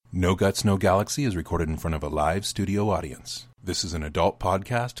No Guts, No Galaxy is recorded in front of a live studio audience. This is an adult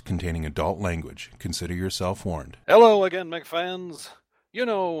podcast containing adult language. Consider yourself warned. Hello again, mech fans. You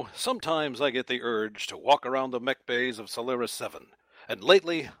know, sometimes I get the urge to walk around the mech bays of Solaris 7, and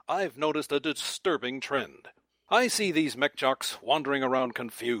lately I've noticed a disturbing trend. I see these mech jocks wandering around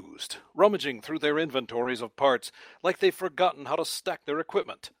confused, rummaging through their inventories of parts like they've forgotten how to stack their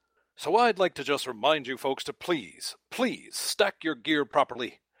equipment. So I'd like to just remind you folks to please stack your gear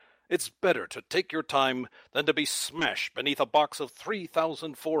properly. It's better to take your time than to be smashed beneath a box of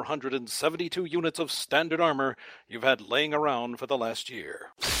 3,472 units of standard armor you've had laying around for the last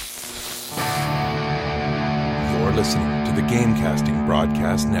year. You're listening to the Gamecasting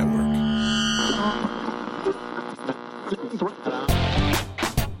Broadcast Network.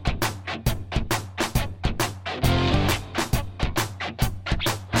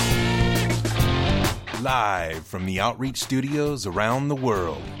 Live from the Outreach Studios around the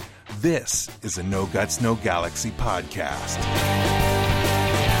world, this is a No Guts, No Galaxy podcast.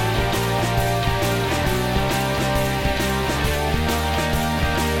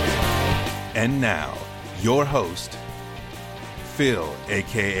 And now, your host, Phil,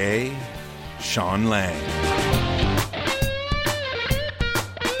 a.k.a. Sean Lang.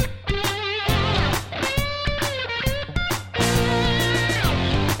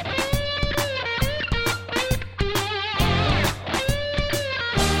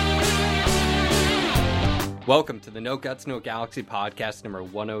 Welcome to the No Guts, No Galaxy podcast number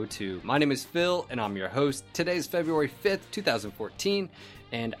 102. My name is Phil, and I'm your host. Today's February 5th, 2014,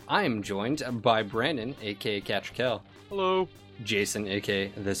 and I am joined by Brandon, a.k.a. Catcher Kell. Hello. Jason, a.k.a.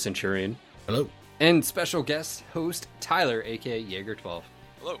 The Centurion. Hello. And special guest host Tyler, a.k.a. Jaeger12.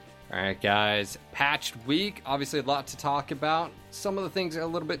 Hello. All right, guys. Patched week. Obviously, a lot to talk about. Some of the things are a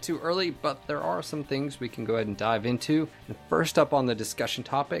little bit too early, but there are some things we can go ahead and dive into. And first up on the discussion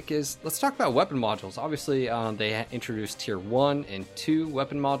topic is, let's talk about weapon modules. Obviously, they introduced Tier 1 and 2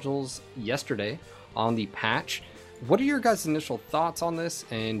 weapon modules yesterday on the patch. What are your guys' initial thoughts on this,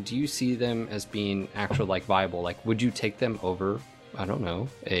 and do you see them as being actual, viable? Would you take them over, I don't know,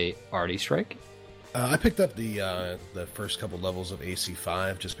 a Arty Strike? I picked up the first couple levels of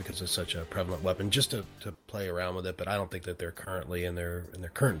AC5 just because it's such a prevalent weapon, just to play around with it. But I don't think that they're currently in their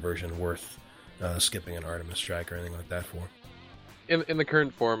current version worth skipping an Artemis Strike or anything like that for. In the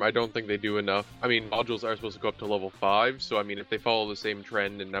current form, I don't think they do enough. I mean, modules are supposed to go up to level 5, so I mean, if they follow the same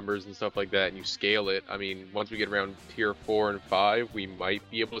trend and numbers and stuff like that, and you scale it, I mean, once we get around Tier 4 and 5, we might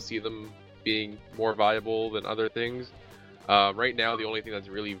be able to see them being more viable than other things. Right now, the only thing that's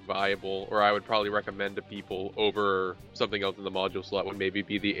really viable, or I would probably recommend to people over something else in the module slot, would maybe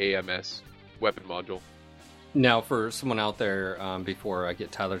be the AMS weapon module. Now, for someone out there, before I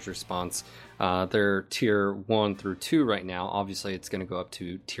get Tyler's response, they're Tier 1 through 2 right now. Obviously, it's going to go up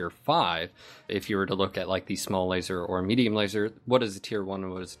to Tier 5. If you were to look at the small laser or medium laser, what is a Tier 1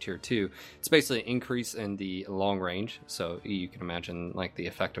 and what is a Tier 2? It's basically an increase in the long range, so you can imagine the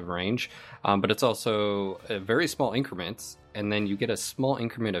effective range. But it's also very small increments, and then you get a small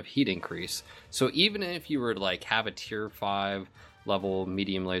increment of heat increase. So even if you were to have a Tier 5 level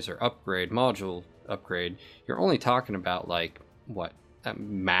medium laser module upgrade, you're only talking about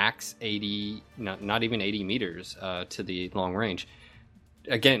max 80, not even 80 meters to the long range.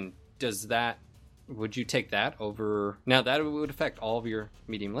 Again, would you take that over? Now that would affect all of your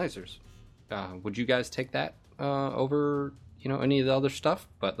medium lasers. Would you guys take that over any of the other stuff?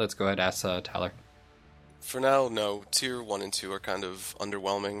 But let's go ahead and ask Tyler. For now, no. Tier 1 and 2 are kind of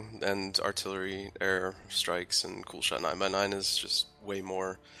underwhelming, and artillery, air strikes, and Coolshot 9x9 is just way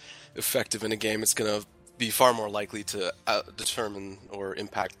more effective in a game. It's going to be far more likely to determine or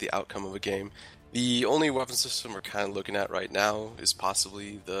impact the outcome of a game. The only weapon system we're kind of looking at right now is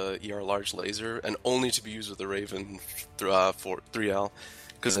possibly the ER Large Laser, and only to be used with the Raven 3L,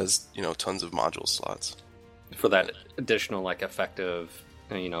 because it has, tons of module slots. For that additional, effective...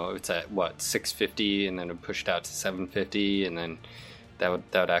 it's at 650, and then it pushed out to 750, and then that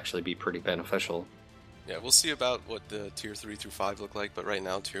would actually be pretty beneficial. Yeah, we'll see about what the Tier 3 through 5 look like, but right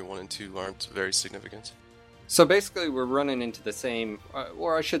now Tier 1 and 2 aren't very significant. So basically we're running into the same,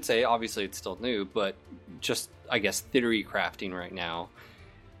 or I should say, obviously it's still new, but just, I guess, theory crafting right now.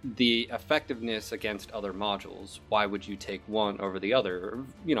 The effectiveness against other modules, why would you take one over the other?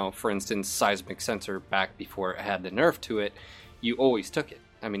 For instance, seismic sensor back before it had the nerf to it, you always took it.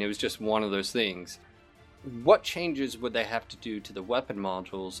 I mean, it was just one of those things. What changes would they have to do to the weapon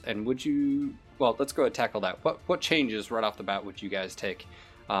modules, and would you... Well, let's go ahead and tackle that. What changes right off the bat would you guys take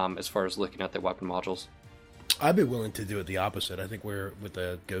as far as looking at the weapon modules? I'd be willing to do it the opposite. I think we're, with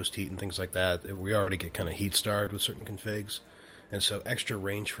the ghost heat and things like that, we already get kind of heat starved with certain configs. and so extra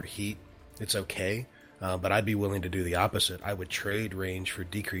range for heat, it's okay. But I'd be willing to do the opposite. I would trade range for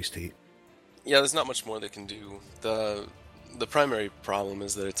decreased heat. Yeah, there's not much more they can do. The primary problem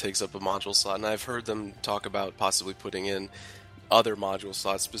is that it takes up a module slot, and I've heard them talk about possibly putting in other module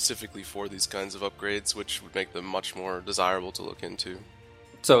slots specifically for these kinds of upgrades, which would make them much more desirable to look into.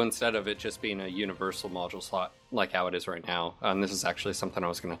 So instead of it just being a universal module slot like how it is right now, and this is actually something I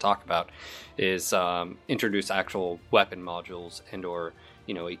was going to talk about, is introduce actual weapon modules and or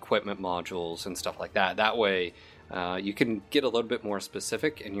equipment modules and stuff like that. That way you can get a little bit more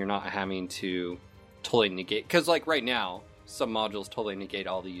specific and you're not having to totally negate, because like right now some modules totally negate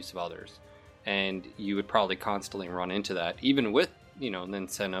all the use of others, and you would probably constantly run into that even with an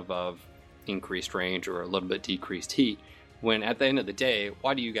incentive of increased range or a little bit decreased heat, when at the end of the day,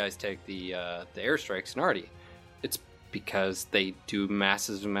 why do you guys take the airstrikes and arty? It's because they do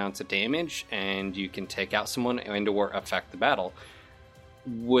massive amounts of damage and you can take out someone and or affect the battle.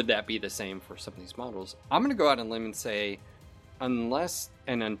 Would that be the same for some of these models? I'm going to go out on a limb and say, unless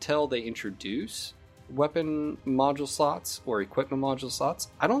and until they introduce weapon module slots or equipment module slots,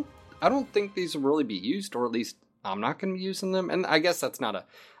 I don't think these will really be used, or at least I'm not going to be using them. And I guess I'm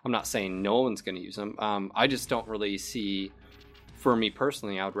not saying no one's going to use them. I just don't really see, for me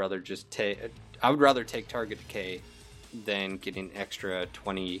personally, I would rather take target decay than getting extra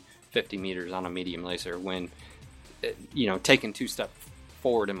 20, 50 meters on a medium laser when, taking 2 steps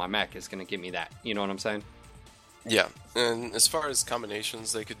forward in my mech is going to give me that. You know what I'm saying? Yeah, and as far as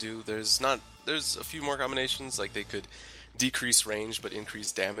combinations they could do, there's a few more combinations. Like they could decrease range but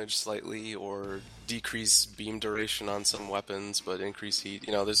increase damage slightly, or decrease beam duration on some weapons but increase heat.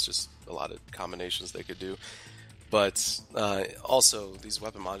 There's just a lot of combinations they could do. But also, these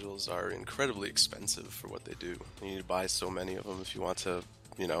weapon modules are incredibly expensive for what they do. You need to buy so many of them if you want to,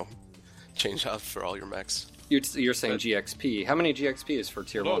 change out for all your mechs. You're saying GXP. How many GXP is for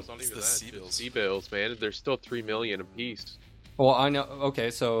tier 1? It's not even the that. C-bills. C-bills, man. They're still 3 million a piece. Well, I know. Okay,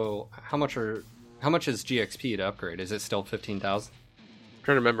 so how much is GXP to upgrade? Is it still 15,000? I'm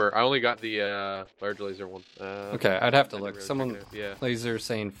trying to remember. I only got the large laser one. Okay, I'd have to look. Really Someone laser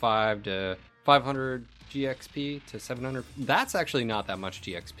saying 500 GXP to 700. That's actually not that much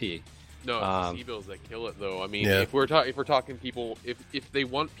GXP. No, it's the C-bills that kill it, though. I mean, if we're talking people, if they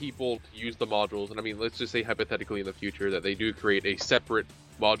want people to use the modules, and I mean, let's just say hypothetically in the future that they do create a separate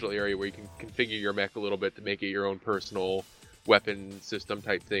module area where you can configure your mech a little bit to make it your own personal weapon system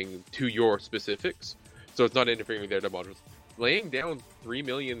type thing to your specifics, so it's not interfering with the other modules. Laying down 3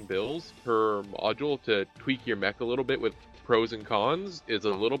 million bills per module to tweak your mech a little bit with pros and cons is a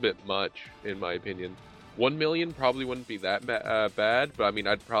little bit much, in my opinion. 1 million probably wouldn't be that bad, but I mean,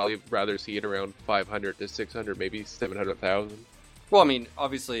 I'd probably rather see it around 500 to 600, maybe 700,000. Well, I mean,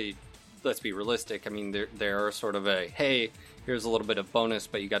 obviously, let's be realistic. I mean, there are sort of hey, here's a little bit of bonus,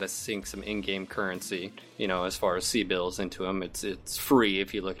 but you got to sink some in-game currency, as far as C-bills into them. It's free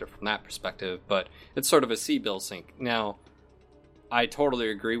if you look at it from that perspective, but it's sort of a C-bill sink. Now, I totally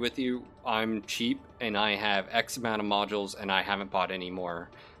agree with you. I'm cheap, and I have X amount of modules, and I haven't bought any more.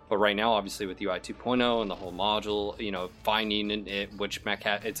 But right now, obviously, with UI 2.0 and the whole module, finding it, which mech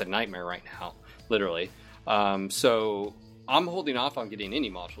it's a nightmare right now, literally. So I'm holding off on getting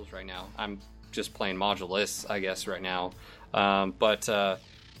any modules right now. I'm just playing module-less, I guess, right now. But I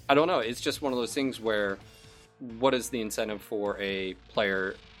don't know. It's just one of those things where what is the incentive for a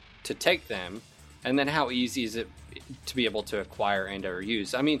player to take them? And then how easy is it to be able to acquire and or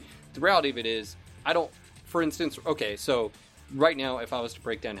use? I mean, the reality of it is, for instance, okay, so right now, if I was to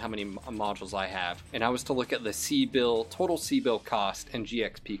break down how many modules I have, and I was to look at the C-bill, total C-bill cost and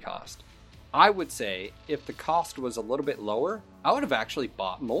GXP cost, I would say if the cost was a little bit lower, I would have actually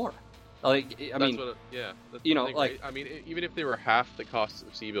bought more. Like, That's right? I mean, even if they were half the cost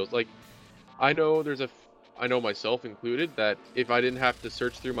of C-bills, like, I know myself included, that if I didn't have to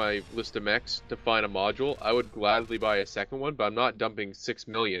search through my list of mechs to find a module, I would gladly buy a second one, but I'm not dumping 6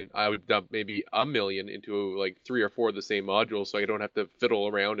 million. I would dump maybe 1 million into like 3 or 4 of the same modules, so I don't have to fiddle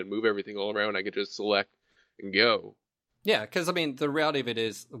around and move everything all around. I could just select and go. Yeah, because I mean, the reality of it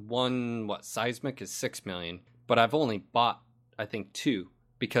is seismic is 6 million, but I've only bought, I think, 2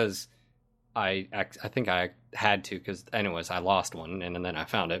 because I think I had to, because anyways, I lost one and then I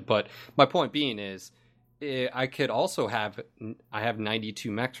found it. But my point being is, I could also have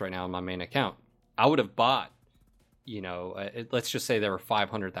 92 mechs right now on my main account. I would have bought, let's just say there were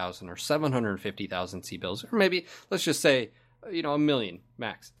 500,000 or 750,000 C-bills, or maybe let's just say, 1 million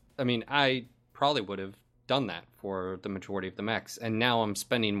max. I mean, I probably would have done that for the majority of the mechs, and now I'm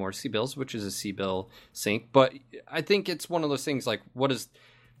spending more C-bills, which is a C-bill sink. But I think it's one of those things like, what is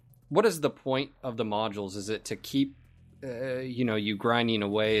the point of the modules? Is it to keep you grinding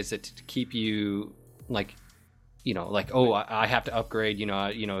away? Is it to keep you like, oh, I have to upgrade,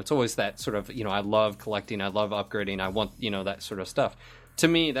 it's always that sort of, I love collecting, I love upgrading, I want, that sort of stuff. To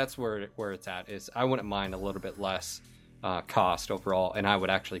me, that's where it's at, is I wouldn't mind a little bit less cost overall, and I would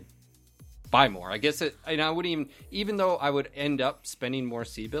actually buy more. I guess and I wouldn't even though I would end up spending more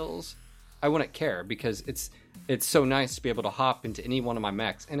C-bills, I wouldn't care, because it's so nice to be able to hop into any one of my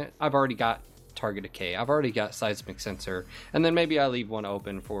mechs, and I've already got target decay, I've already got seismic sensor, and then maybe I leave one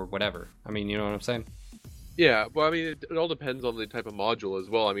open for whatever. I mean, you know what I'm saying? Yeah, well, I mean, it all depends on the type of module as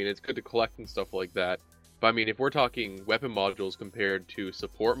well. I mean, it's good to collect and stuff like that. But I mean, if we're talking weapon modules compared to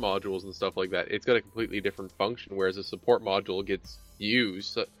support modules and stuff like that, it's got a completely different function. Whereas a support module gets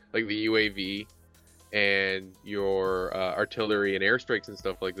used, like the UAV and your artillery and airstrikes and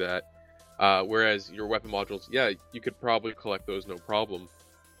stuff like that. Whereas your weapon modules, yeah, you could probably collect those no problem.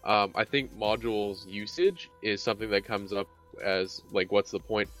 I think modules usage is something that comes up as, like, what's the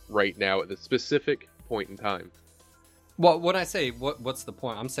point right now at the specific point in time. Well, when I say what's the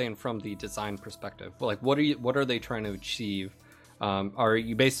point, I'm saying from the design perspective. Like, what are they trying to achieve? Are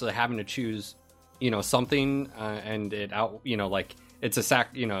you basically having to choose, something, and it out, like it's a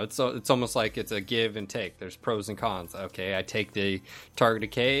it's almost like it's a give and take. There's pros and cons. Okay, I take the target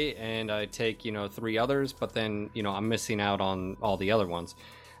decay and I take 3 others, but then I'm missing out on all the other ones.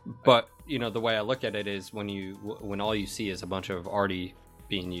 But the way I look at it is when all you see is a bunch of already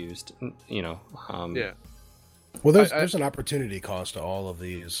being used, yeah. Well, there's an opportunity cost to all of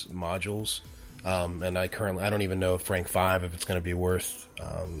these modules, and I don't even know if rank 5, if it's going to be worth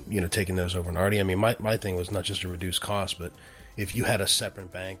taking those over an Artie. I mean, my thing was not just to reduce cost, but if you had a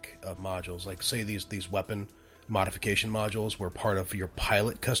separate bank of modules, like say these weapon modification modules were part of your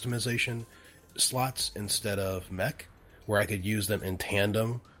pilot customization slots instead of mech, where I could use them in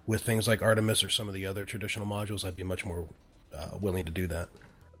tandem with things like Artemis or some of the other traditional modules, I'd be much more willing to do that.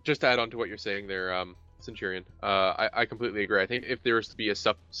 Just to add on to what you're saying there, Centurion, I completely agree. I think if there was to be a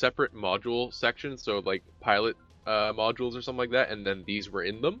separate module section, so like pilot modules or something like that, and then these were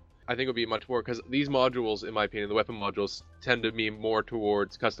in them, I think it would be much more, because these modules, in my opinion, the weapon modules, tend to be more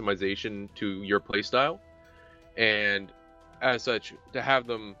towards customization to your playstyle, and as such, to have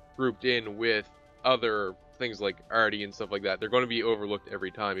them grouped in with other things like Artie and stuff like that, they're going to be overlooked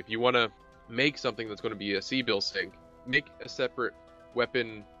every time. If you want to make something that's going to be a C-bill sync, make a separate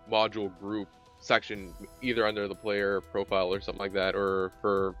weapon module group section, either under the player profile or something like that, or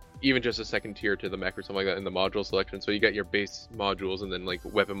for even just a second tier to the mech or something like that in the module selection. So you get your base modules and then like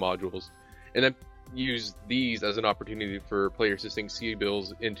weapon modules, and then use these as an opportunity for players to sync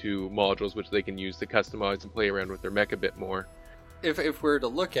C-bills into modules, which they can use to customize and play around with their mech a bit more. If we're to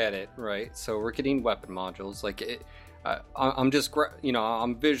look at it, right, so we're getting weapon modules, like I'm just,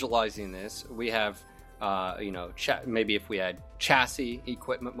 I'm visualizing this. We have, maybe if we had chassis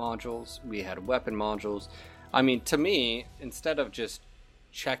equipment modules, we had weapon modules. I mean, to me, instead of just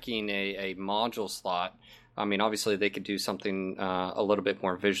checking a module slot, I mean, obviously they could do something a little bit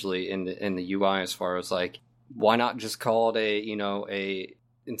more visually in the UI, as far as like, why not just call it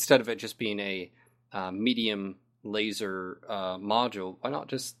instead of it just being a medium laser module, why not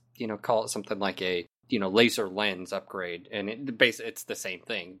just call it something like a laser lens upgrade, and it's the same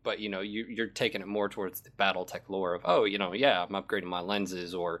thing, but you're taking it more towards the BattleTech lore of, I'm upgrading my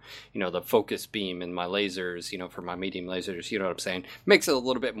lenses, or the focus beam in my lasers, for my medium lasers, you know what I'm saying? Makes it a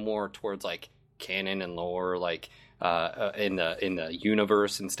little bit more towards like canon and lore, like in the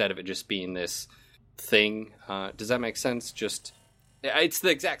universe, instead of it just being this thing. Does that make sense? Just, it's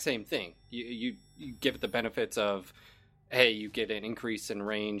the exact same thing. You give it the benefits of, hey, you get an increase in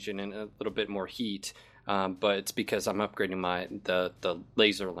range and a little bit more heat, but it's because I'm upgrading the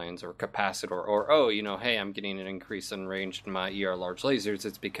laser lens or capacitor, or hey, I'm getting an increase in range in my ER large lasers.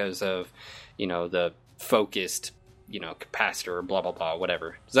 It's because of the focused capacitor, blah blah blah,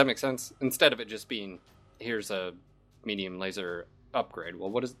 whatever. Does that make sense? Instead of it just being, here's a medium laser upgrade. Well,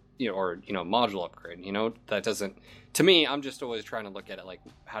 what is module upgrade? That doesn't. To me, I'm just always trying to look at it like,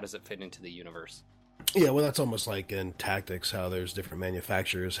 how does it fit into the universe? Yeah, well, that's almost like in tactics, how there's different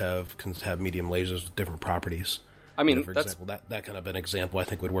manufacturers can have medium lasers with different properties. I mean, for example, that kind of an example I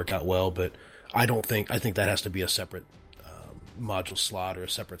think would work out well, but I think that has to be a separate module slot, or a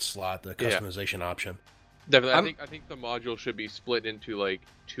separate slot, the customization option. Definitely, I think the module should be split into like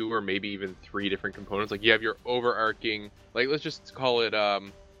 2 or maybe even 3 different components. Like you have your overarching, like let's just call it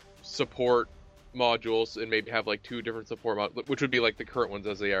support modules, and maybe have like 2 different support modules, which would be like the current ones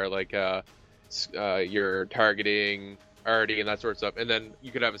as they are, like your targeting, Artie, and that sort of stuff. And then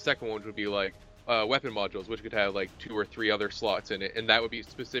you could have a second one, which would be like weapon modules, which could have like 2 or 3 other slots in it, and that would be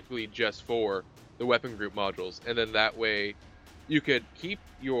specifically just for the weapon group modules, and then that way you could keep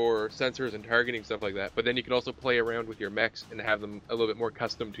your sensors and targeting stuff like that, but then you could also play around with your mechs and have them a little bit more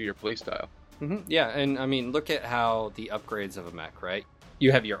custom to your playstyle. Yeah, and I mean, look at how the upgrades of a mech, right?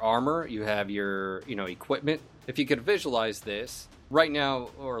 You have your armor, you have your, equipment. If you could visualize this, right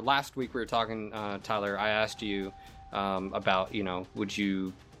now, or last week we were talking, Tyler, I asked you about, would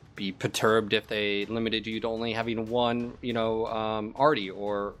you be perturbed if they limited you to only having one, arty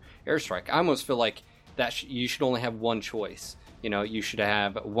or airstrike? I almost feel like that you should only have one choice. You should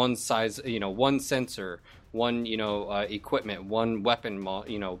have one size, one sensor, one, equipment, one weapon,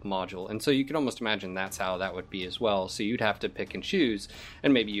 module. And so you can almost imagine that's how that would be as well. So you'd have to pick and choose,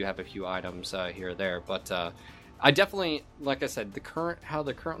 and maybe you have a few items here or there. But I definitely, like I said, how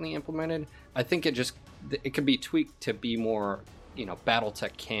they're currently implemented, I think it could be tweaked to be more,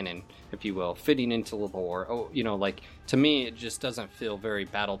 BattleTech canon, if you will, fitting into the lore. To me, it just doesn't feel very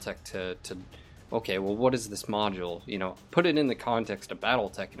BattleTech to okay, well, what is this module? Put it in the context of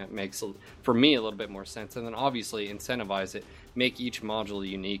BattleTech, and it makes, for me, a little bit more sense. And then obviously incentivize it, make each module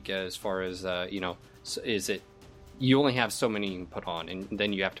unique as far as, you only have so many you can put on, and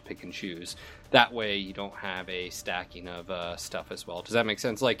then you have to pick and choose. That way you don't have a stacking of stuff as well. Does that make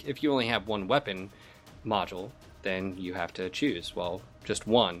sense? Like, if you only have one weapon module, then you have to choose, well, just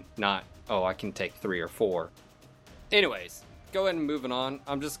one, not, I can take 3 or 4. Anyways, go ahead and moving on.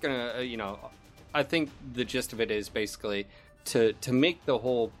 I'm just gonna, I think the gist of it is basically to make the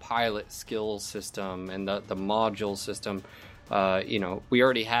whole pilot skill system and the module system, we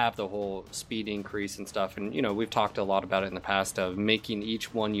already have the whole speed increase and stuff. And, we've talked a lot about it in the past of making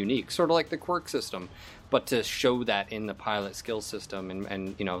each one unique, sort of like the quirk system, but to show that in the pilot skill system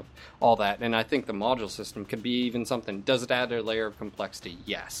and all that. And I think the module system could be even something. Does it add a layer of complexity?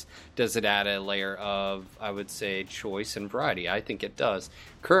 Yes. Does it add a layer of, I would say, choice and variety? I think it does.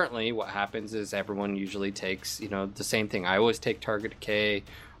 Currently, what happens is everyone usually takes, the same thing. I always take target decay,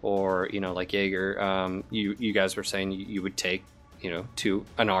 or, like Jaeger, you guys were saying you would take, to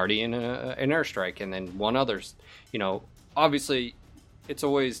an arty and an airstrike, and then one others. Obviously, it's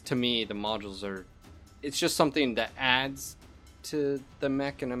always, to me, the modules it's just something that adds to the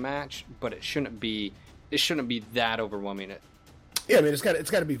mech in a match, but it shouldn't be that overwhelming. Yeah, I mean, it's got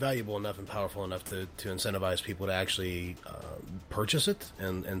to be valuable enough and powerful enough to incentivize people to actually purchase it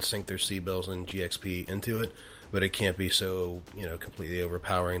and sink their C-bills and GXP into it, but it can't be so, completely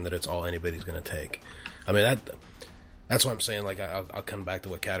overpowering that it's all anybody's going to take. I mean, that's what I'm saying. Like, I'll come back to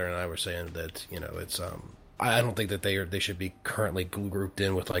what Kater and I were saying, that, it's... I don't think that they should be currently grouped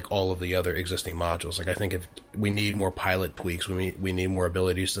in with like all of the other existing modules. Like, I think if we need more pilot tweaks, we need more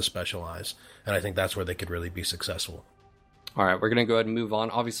abilities to specialize, and I think that's where they could really be successful. All right, we're gonna go ahead and move on.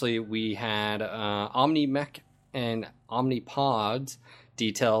 Obviously, we had Omni-Mech and Omnipod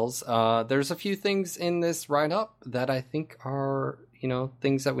details. There's a few things in this write-up that I think are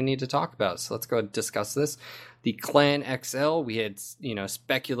things that we need to talk about. So let's go ahead and discuss this. The Clan XL, we had,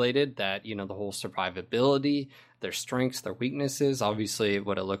 speculated that, the whole survivability, their strengths, their weaknesses. Obviously,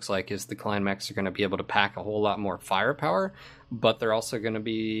 what it looks like is the Clan mechs are going to be able to pack a whole lot more firepower, but they're also going to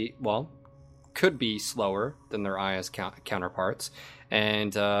be, could be slower than their IS counterparts.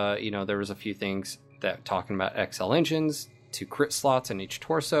 And, there was a few things that talking about XL engines, 2 crit slots in each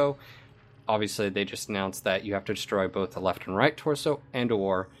torso. Obviously, they just announced that you have to destroy both the left and right torso and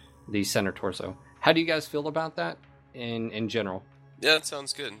or the center torso. How do you guys feel about that in general? Yeah, it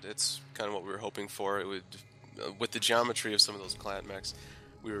sounds good. It's kind of what we were hoping for. It would, with the geometry of some of those clan mechs,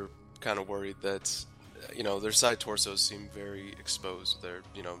 we were kind of worried that, their side torsos seem very exposed. They're,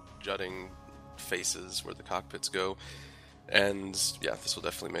 jutting faces where the cockpits go. And yeah, this will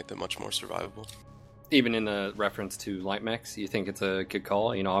definitely make them much more survivable. Even in the reference to light mechs, you think it's a good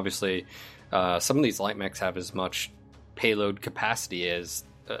call? Obviously, some of these light mechs have as much payload capacity as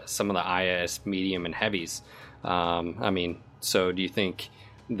some of the IS medium and heavies. So do you think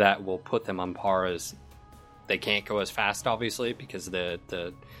that will put them on par as they can't go as fast, obviously, because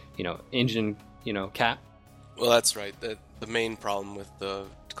the engine, cap? Well, that's right. The main problem with the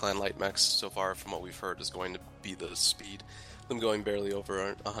Clan Light mechs so far, from what we've heard, is going to be the speed. Them going barely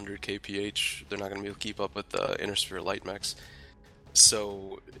over 100 kph, they're not going to be able to keep up with the Innersphere Light mechs.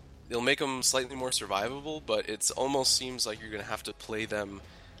 So it'll make them slightly more survivable, but it almost seems like you're going to have to play them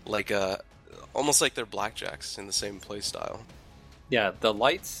like almost like they're blackjacks in the same play style. Yeah, the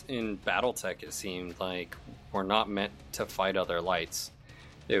lights in BattleTech, it seemed like, were not meant to fight other lights.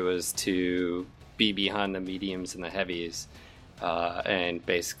 It was to be behind the mediums and the heavies, and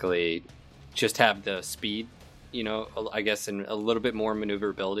basically just have the speed, I guess, and a little bit more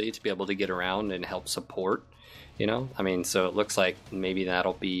maneuverability to be able to get around and help support, So it looks like maybe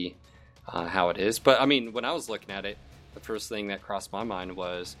that'll be how it is. But I mean, when I was looking at it, the first thing that crossed my mind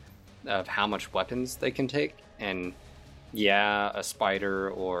was of how much weapons they can take. And yeah, a spider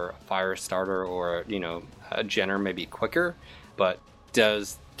or a fire starter or, you know, a Jenner may be quicker, but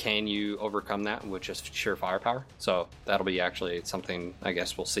can you overcome that with just sheer firepower? So that'll be actually something I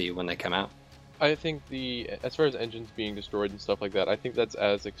guess we'll see when they come out. I think as far as engines being destroyed and stuff like that, I think that's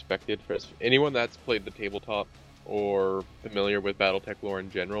as expected. For anyone that's played the tabletop or familiar with BattleTech lore in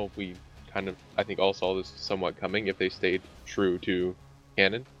general, we kind of, I think, all saw this somewhat coming if they stayed true to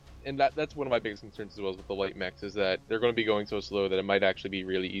canon. And that's one of my biggest concerns as well with the light mechs, is that they're going to be going so slow that it might actually be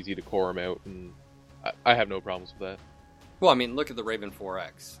really easy to core them out, and I have no problems with that. Well, I mean, look at the Raven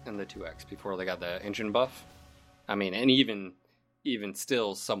 4X and the 2X before they got the engine buff. I mean, and even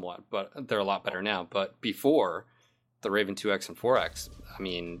still somewhat, but they're a lot better now. But before the Raven 2X and 4X, I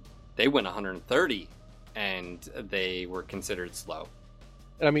mean, they went 130 and they were considered slow.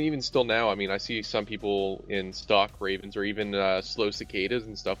 And I mean, even still now, I mean, I see some people in stock Ravens or even slow cicadas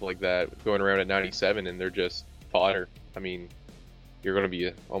and stuff like that going around at 97, and they're just fodder. I mean, you're going to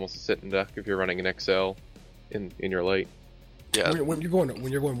be almost a sitting duck if you're running an XL in your light. Yeah. When you're going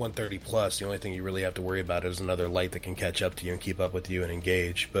 130 plus, the only thing you really have to worry about is another light that can catch up to you and keep up with you and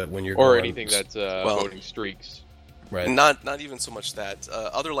engage. But when you're anything that's voting streaks, right? Not even so much that.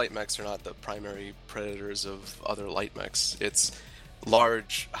 Other light mechs are not the primary predators of other light mechs. It's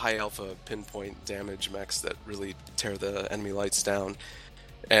large, high alpha pinpoint damage mechs that really tear the enemy lights down.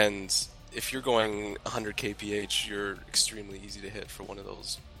 And if you're going 100 kph, you're extremely easy to hit for one of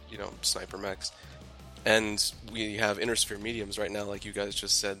those, sniper mechs. And we have Innersphere mediums right now, like you guys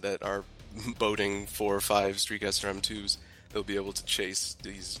just said, that are boating 4 or 5 Streetcaster M2s. They'll be able to chase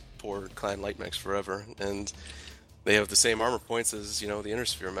these poor clan light mechs forever. And they have the same armor points as, the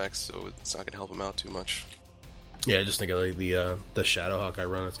Innersphere mechs, so it's not going to help them out too much. Yeah, just think of like the Shadowhawk I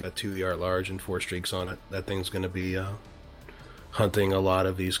run. It's got 2 yard large and 4 streaks on it. That thing's going to be hunting a lot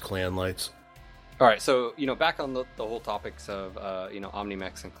of these clan lights. All right, so back on the whole topics of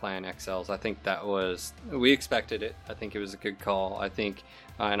Omnimex and Clan XLs, I think we expected it. I think it was a good call. I think,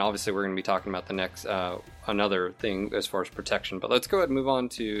 and obviously we're going to be talking about the next another thing as far as protection. But let's go ahead and move on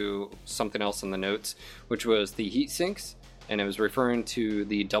to something else in the notes, which was the heat sinks. And it was referring to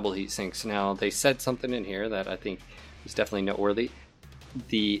the double heat sinks. Now, they said something in here that I think is definitely noteworthy.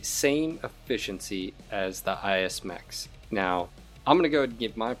 The same efficiency as the IS mechs. Now, I'm going to go ahead and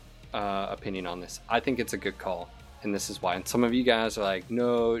give my opinion on this. I think it's a good call, and this is why. And some of you guys are like,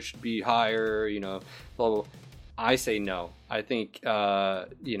 no, it should be higher, blah, blah, blah. I say no. I think,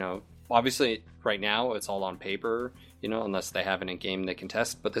 obviously right now it's all on paper, unless they have it in game they can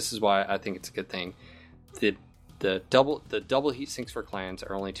test. But this is why I think it's a good thing. The double heat sinks for clans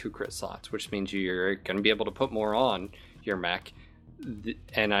are only 2 crit slots, which means you're going to be able to put more on your mech.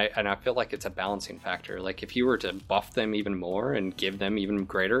 And I feel like it's a balancing factor. Like if you were to buff them even more and give them even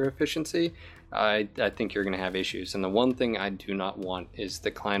greater efficiency, I think you're going to have issues. And the one thing I do not want is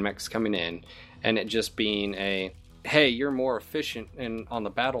the clan mechs coming in and it just being hey, you're more efficient on the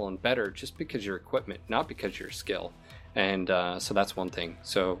battle and better just because your equipment, not because your skill. And so that's one thing.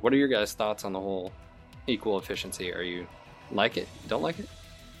 So what are your guys' thoughts on the whole equal efficiency? Are you like it? Don't like it?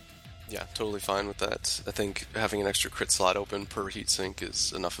 Yeah, totally fine with that. I think having an extra crit slot open per heatsink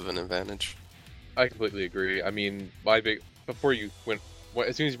is enough of an advantage. I completely agree. I mean, before you went,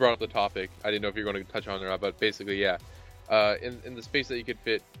 as soon as you brought up the topic, I didn't know if you were going to touch on it or not, but basically, yeah. In the space that you could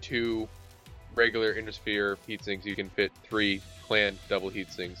fit 2 regular Innersphere heatsinks, you can fit 3 clan double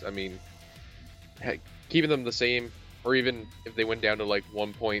heatsinks. I mean, heck, keeping them the same, or even if they went down to like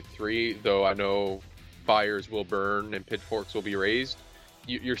 1.3, though I know fires will burn and pitchforks will be raised,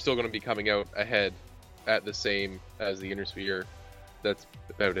 you're still going to be coming out ahead at the same as the Innersphere. That's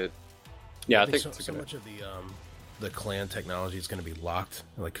about it. Yeah, I think so much of the clan technology is going to be locked,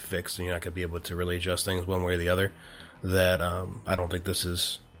 like fixed, and you're not going to be able to really adjust things one way or the other, that I don't think this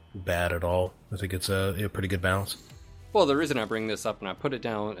is bad at all. I think it's a pretty good balance. Well, the reason I bring this up and I put it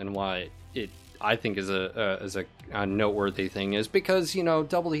down and why I think is a noteworthy thing is because,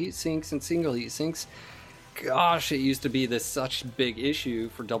 double heat sinks and single heat sinks, gosh, it used to be this such big issue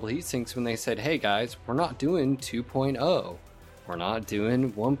for double heat sinks when they said, hey guys, we're not doing 2.0, we're not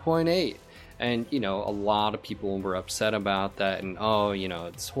doing 1.8. And, a lot of people were upset about that and,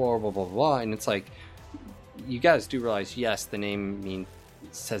 it's horrible, blah, blah, blah. And it's like, you guys do realize, yes, the name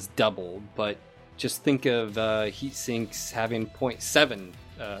says double, but just think of heat sinks having 0.7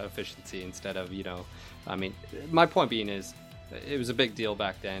 efficiency instead of, my point being is, it was a big deal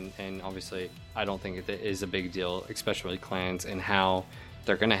back then, and obviously I don't think it is a big deal, especially clans, and how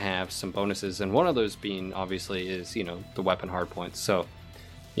they're going to have some bonuses, and one of those being, obviously, is, the weapon hardpoints. So,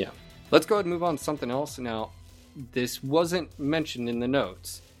 yeah. Let's go ahead and move on to something else. Now, this wasn't mentioned in the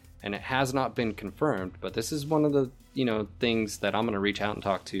notes, and it has not been confirmed, but this is one of the things that I'm going to reach out and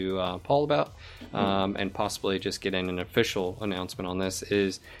talk to Paul about, and possibly just get in an official announcement on this,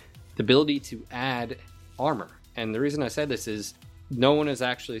 is the ability to add armor. And the reason I said this is no one has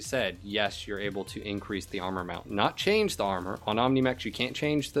actually said, yes, you're able to increase the armor amount. Not change the armor. On OmniMechs, you can't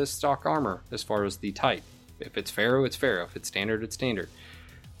change the stock armor as far as the type. If it's Pharaoh, it's Pharaoh. If it's standard, it's standard.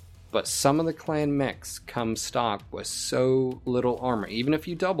 But some of the clan mechs come stock with so little armor, even if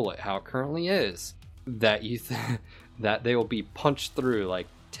you double it, how it currently is, that that they will be punched through like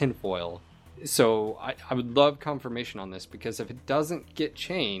tinfoil. So I would love confirmation on this, because if it doesn't get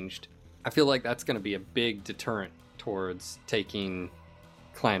changed, I feel like that's going to be a big deterrent towards taking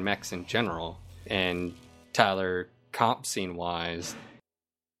clan mechs in general. And Tyler, comp scene wise,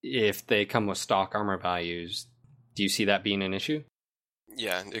 if they come with stock armor values, do you see that being an issue?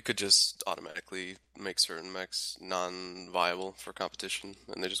 Yeah, it could just automatically make certain mechs non-viable for competition,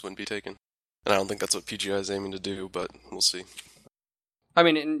 and they just wouldn't be taken. And I don't think that's what PGI is aiming to do, but we'll see. I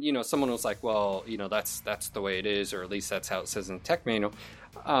mean, and someone was like, well, that's the way it is, or at least that's how it says in the tech manual.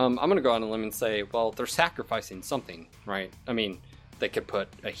 I'm going to go on a limb and say, well, they're sacrificing something, right? I mean, they could put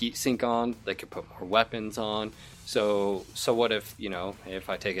a heat sink on, they could put more weapons on. So what if, if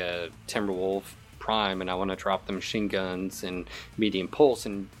I take a Timberwolf Prime and I want to drop the machine guns and medium pulse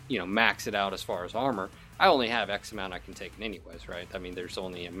and, max it out as far as armor, I only have X amount I can take in anyways, right? I mean, there's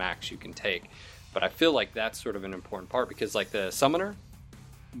only a max you can take. But I feel like that's sort of an important part, because like the Summoner,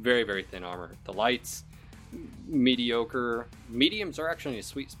 very, very thin armor. The Lights, mediocre. Mediums are actually a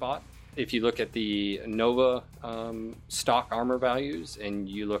sweet spot. If you look at the Nova stock armor values and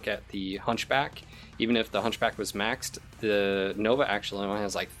you look at the Hunchback, even if the Hunchback was maxed, the Nova actually only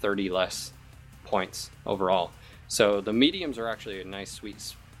has like 30 less points overall. So the mediums are actually a nice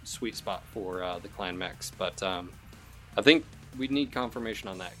sweet spot for the clan mechs. But I think we need confirmation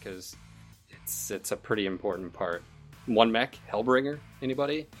on that, because it's a pretty important part. One mech, Hellbringer,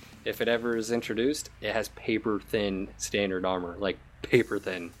 anybody? If it ever is introduced, it has paper thin standard armor, like paper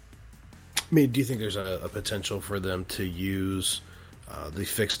thin. I mean, do you think there's a potential for them to use the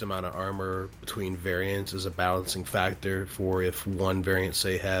fixed amount of armor between variants as a balancing factor for if one variant,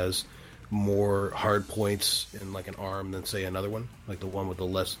 say, has more hard points in like an arm than, say, another one? Like the one with the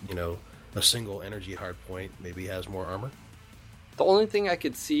less, a single energy hard point maybe has more armor? The only thing I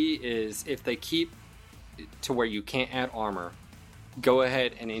could see is if they keep to where you can't add armor, go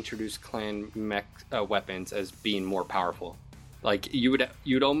ahead and introduce clan mech weapons as being more powerful. Like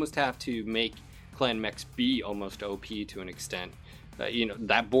you'd almost have to make clan mechs be almost OP to an extent.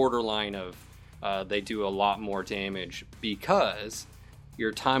 That borderline of they do a lot more damage, because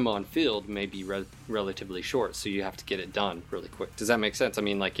your time on field may be relatively short, so you have to get it done really quick. Does that make sense? I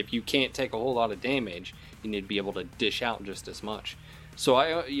mean, like, if you can't take a whole lot of damage, you need to be able to dish out just as much. So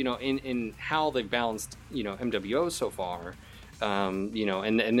in how they've balanced, MWO so far,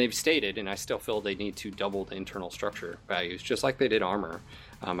 and they've stated, and I still feel they need to double the internal structure values, just like they did armor.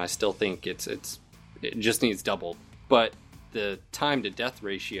 I still think it just needs doubled. But the time to death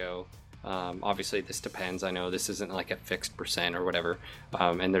ratio, obviously this depends. I know this isn't like a fixed percent or whatever,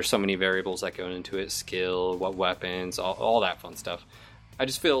 and there's so many variables that go into it: skill, what weapons, all that fun stuff. I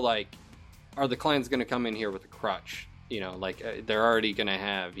just feel like, are the clans going to come in here with a crutch? They're already going to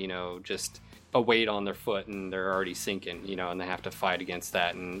have, just a weight on their foot, and they're already sinking, and they have to fight against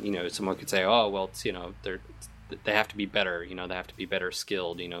that. And, someone could say, oh, well, it's, they have to be better, they have to be better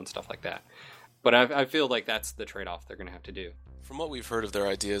skilled, and stuff like that. But I feel like that's the trade-off they're going to have to do. From what we've heard of their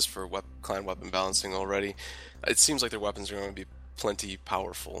ideas for clan weapon balancing already, it seems like their weapons are going to be plenty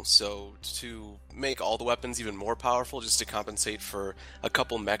powerful. So to make all the weapons even more powerful, just to compensate for a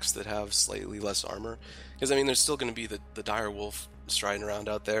couple mechs that have slightly less armor, because there's still going to be the dire wolf striding around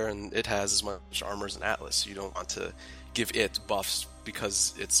out there, and it has as much armor as an Atlas. So you don't want to give it buffs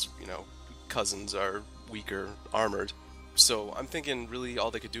because its cousins are weaker armored. So I'm thinking really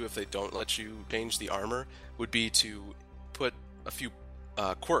all they could do if they don't let you change the armor would be to put a few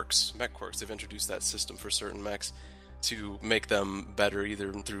quirks, mech quirks. They've introduced that system for certain mechs to make them better,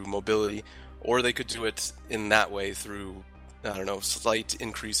 either through mobility, or they could do it in that way through, slight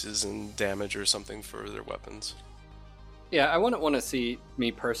increases in damage or something for their weapons. Yeah, I wouldn't want to see,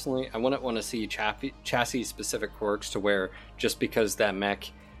 me personally, I wouldn't want to see chassis-specific quirks to where just because that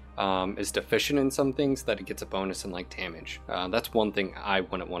mech is deficient in some things that it gets a bonus in, like, damage. That's one thing I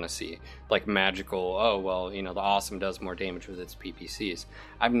wouldn't want to see. Like magical, the Awesome does more damage with its PPCs.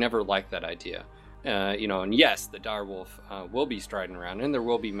 I've never liked that idea. And yes, the direwolf will be striding around, and there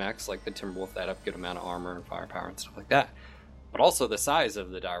will be mechs like the Timberwolf that have good amount of armor and firepower and stuff like that. but also the size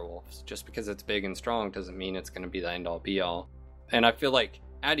of the direwolves. Just because it's big and strong doesn't mean it's going to be the end all be all. And I feel like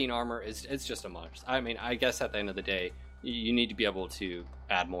adding armor it's just a must. I mean, I guess at the end of the day, you need to be able to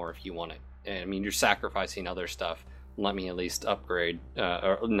add more if you want it. And I mean, you're sacrificing other stuff. Let me at least upgrade,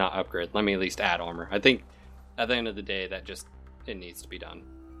 or not upgrade. Let me at least add armor. I think at the end of the day, it needs to be done.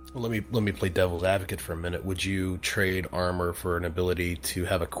 Well, let me play devil's advocate for a minute. Would you trade armor for an ability to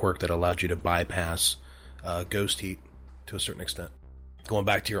have a quirk that allowed you to bypass ghost heat to a certain extent? Going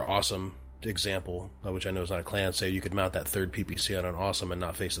back to your awesome example, which I know is not a clan, say you could mount that third PPC on an awesome and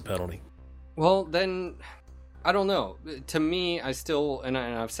not face the penalty. Well, then, I don't know. To me, I still, and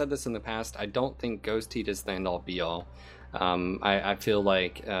I've said this in the past, I don't think ghost heat is the end all be all. I feel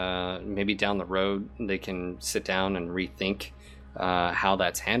like maybe down the road they can sit down and rethink how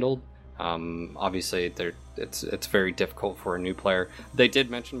that's handled. Obviously, it's very difficult for a new player. They did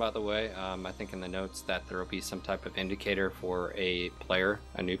mention, by the way, I think in the notes, that there will be some type of indicator for a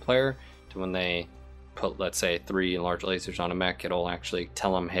new player, to when they put, let's say, 3 large lasers on a mech, it'll actually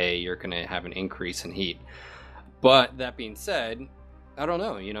tell them, hey, you're going to have an increase in heat. But that being said, I don't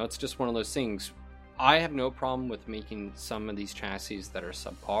know. It's just one of those things. I have no problem with making some of these chassis that are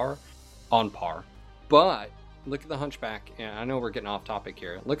subpar on par. But look at the Hunchback. And I know we're getting off topic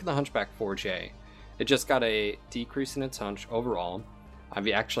here. Look at the Hunchback 4J. It just got a decrease in its hunch overall. I've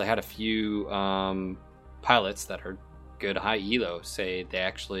actually had a few pilots that are good high elo say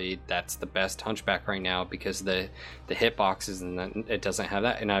that's the best Hunchback right now because the hitboxes and it doesn't have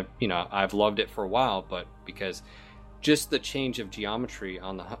that. And I've loved it for a while, but because just the change of geometry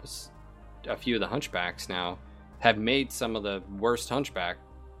on a few of the Hunchbacks now have made some of the worst Hunchback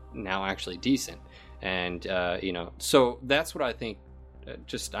now actually decent. And so that's what I think.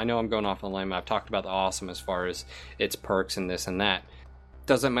 I know I'm going off on a limb. I've talked about the awesome as far as its perks and this and that.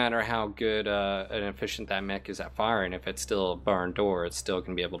 Doesn't matter how good and efficient that mech is at firing. If it's still a barn door, it's still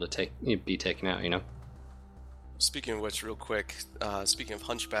going to be able to be taken out. Speaking of which, real quick, speaking of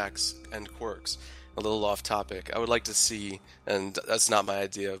Hunchbacks and quirks, a little off topic, I would like to see, and that's not my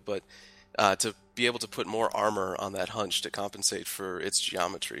idea, but to be able to put more armor on that hunch to compensate for its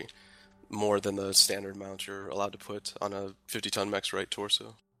geometry, more than the standard mount you're allowed to put on a 50-ton mech's right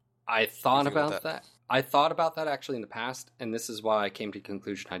torso. I thought about that. I thought about that actually in the past, and this is why I came to the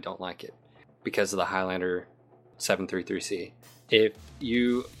conclusion I don't like it, because of the Highlander 733C. If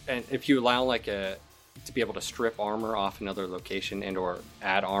you allow to be able to strip armor off another location and or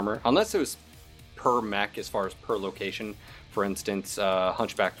add armor, unless it was per mech as far as per location. For instance,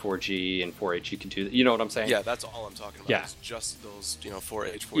 Hunchback 4G and 4H, you can do that. You know what I'm saying? Yeah, that's all I'm talking about. Yeah. It's just those,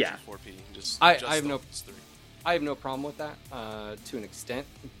 4H, 4G, yeah. 4P. I have no problem with that to an extent,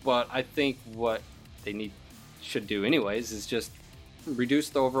 but I think what they should do anyways is just reduce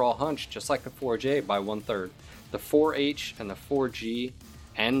the overall hunch, just like the 4J, by 1/3. The 4H and the 4G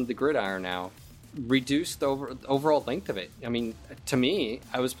and the Gridiron now reduce the overall length of it. I mean, to me,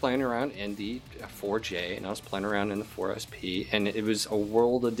 I was playing around in the 4J and I was playing around in the 4SP, and it was a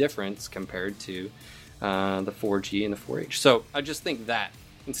world of difference compared to the 4G and the 4H. So I just think that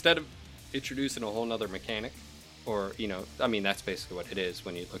instead of introducing a whole nother mechanic, or that's basically what it is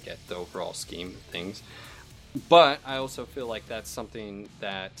when you look at the overall scheme of things. But I also feel like that's something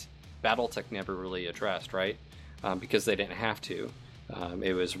that BattleTech never really addressed, right? Because they didn't have to.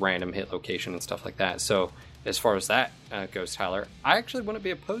 It was random hit location and stuff like that. So as far as that goes, Tyler, I actually wouldn't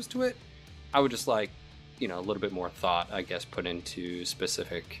be opposed to it. I would just like, a little bit more thought, I guess, put into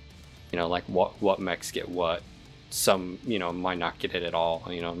specific, like what mechs get what. Some, might not get it at all,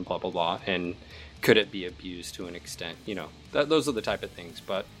 blah, blah, blah. And could it be abused to an extent? Those are the type of things.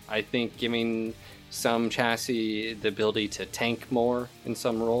 But I think giving some chassis the ability to tank more in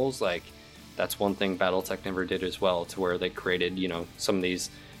some roles, like, that's one thing BattleTech never did as well, to where they created, some of these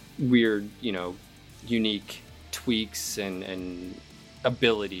weird, unique tweaks and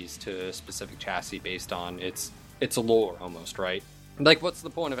abilities to a specific chassis based on its lore almost, right? Like, what's the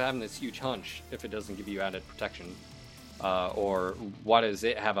point of having this huge hunch if it doesn't give you added protection? Or why does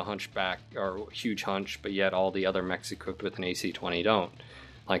it have a hunchback or huge hunch, but yet all the other mechs equipped with an AC-20 don't?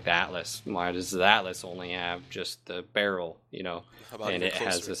 Like the Atlas. Why does the Atlas only have just the barrel, How about and a it closer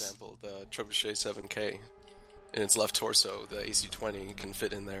has this example, the Trebuchet 7K. In its left torso, the AC-20 can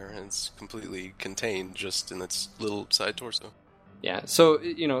fit in there, and it's completely contained just in its little side torso. Yeah, so,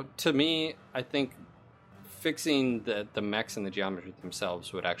 to me, I think fixing the mechs and the geometry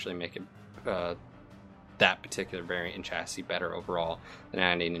themselves would actually make it that particular variant and chassis better overall than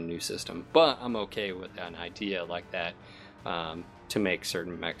adding a new system. But I'm okay with an idea like that to make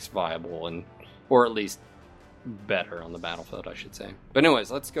certain mechs viable or at least better on the battlefield, I should say. But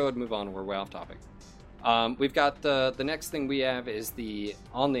anyways, let's go and move on. We're way off topic. We've got the next thing we have is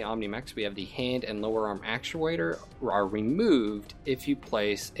on the Omnimex, we have the hand and lower arm actuator are removed if you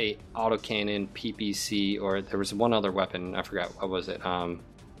place a autocannon, PPC, or there was one other weapon. I forgot, what was it?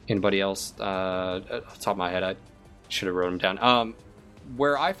 Anybody else? Off the top of my head, I should have wrote them down.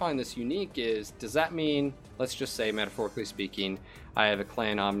 Where I find this unique is, does that mean, let's just say, metaphorically speaking, I have a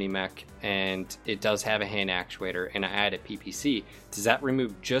Clan Omnimech and it does have a hand actuator and I add a PPC. Does that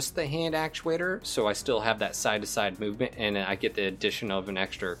remove just the hand actuator so I still have that side-to-side movement and I get the addition of an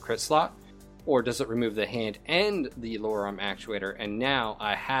extra crit slot? Or does it remove the hand and the lower arm actuator and now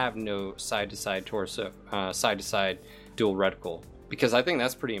I have no side-to-side torso, side-to-side dual reticle? Because I think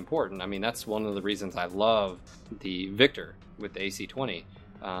that's pretty important. I mean, that's one of the reasons I love the Victor with the AC-20,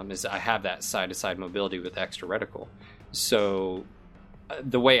 is I have that side-to-side mobility with extra reticle. So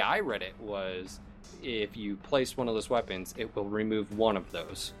the way I read it was, if you place one of those weapons, it will remove one of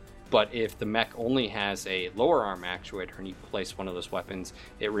those. But if the mech only has a lower arm actuator and you place one of those weapons,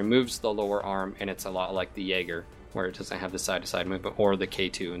 it removes the lower arm, and it's a lot like the Jaeger, where it doesn't have the side-to-side movement, or the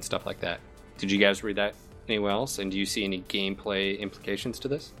K2 and stuff like that. Did you guys read that anywhere else? And do you see any gameplay implications to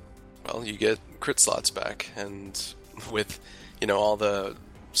this? Well, you get crit slots back, and with, all the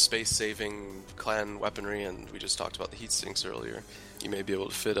space-saving clan weaponry, and we just talked about the heat sinks earlier, you may be able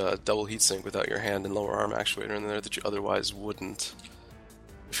to fit a double heat sink without your hand and lower arm actuator in there that you otherwise wouldn't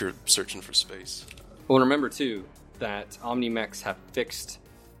if you're searching for space. Well, remember too that Omnimex have fixed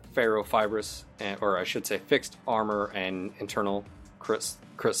ferrofibrous, or I should say fixed armor and internal crit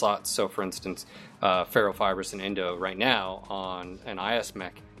slots. So for instance, ferrofibrous and endo right now on an IS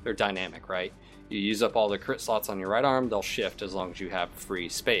mech, they're dynamic, right? You use up all the crit slots on your right arm, they'll shift as long as you have free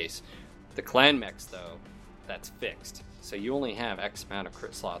space. The clan mechs, though, that's fixed. So you only have X amount of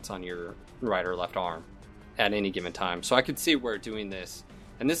crit slots on your right or left arm at any given time. So I could see where doing this,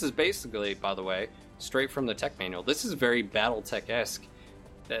 and this is basically, by the way, straight from the tech manual. This is very Battletech-esque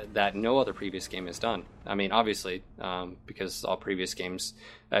that no other previous game has done. I mean, obviously, because all previous games,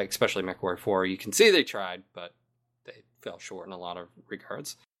 especially MechWarrior 4, you can see they tried, but they fell short in a lot of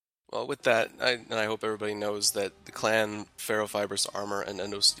regards. Well, with that, I hope everybody knows that the clan ferrofibrous armor and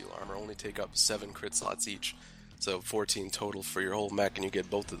endosteel armor only take up 7 crit slots each. So 14 total for your whole mech, and you get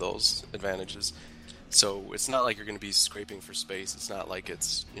both of those advantages. So it's not like you're going to be scraping for space. It's not like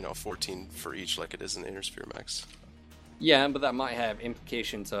it's 14 for each like it is in the Intersphere mechs. Yeah, but that might have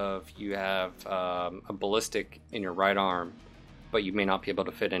implications of you have a ballistic in your right arm, but you may not be able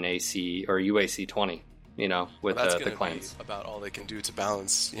to fit an AC or UAC-20. With the clans. Be about all they can do to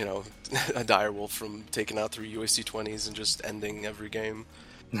balance, a direwolf from taking out 3 UAC-20s and just ending every game.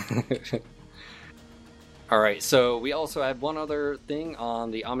 All right, so we also had one other thing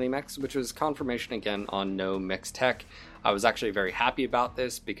on the Omnimex, which was confirmation again on no mixed tech. I was actually very happy about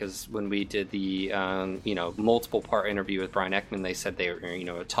this because when we did the multiple part interview with Brian Ekman, they said they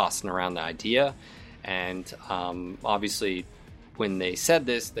were tossing around the idea, and obviously when they said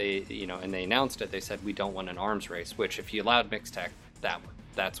this, they and they announced it, they said we don't want an arms race, which if you allowed mixed tech,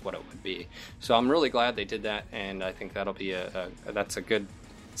 that's what it would be. So I'm really glad they did that, and I think that'll be that's a good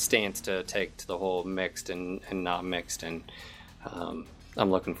stance to take to the whole mixed and not mixed, and I'm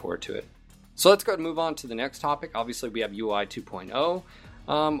looking forward to it. So let's go ahead and move on to the next topic. Obviously, we have UI 2.0.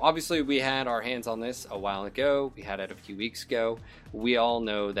 Obviously, we had our hands on this a while ago. We had it a few weeks ago. We all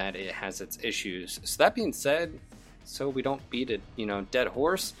know that it has its issues. So that being said, so we don't beat a dead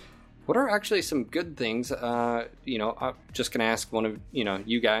horse, what are actually some good things? I'm just gonna ask one of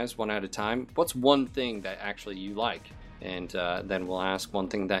you guys one at a time. What's one thing that actually you like, and then we'll ask one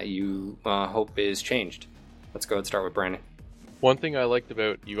thing that you hope is changed. Let's go and start with Brandon. One thing I liked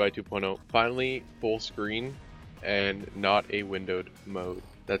about UI 2.0, finally full screen and not a windowed mode.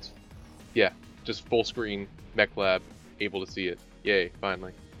 Just full screen, Mech Lab, able to see it. Yay,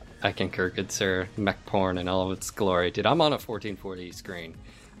 finally. I concur, good sir. Mech porn in all of its glory. Dude, I'm on a 1440 screen.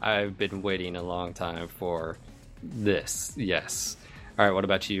 I've been waiting a long time for this. Yes. All right, what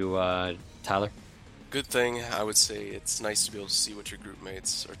about you, Tyler? Good thing, I would say it's nice to be able to see what your group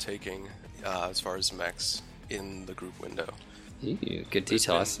mates are taking as far as mechs in the group window. Good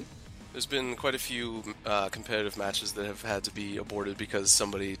detail. There's been quite a few competitive matches that have had to be aborted because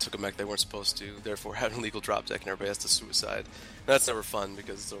somebody took a mech they weren't supposed to, therefore had an illegal drop deck and everybody has to suicide. And that's never fun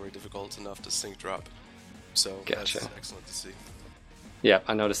because it's already difficult enough to sync drop. So Gotcha. That's excellent to see. Yeah,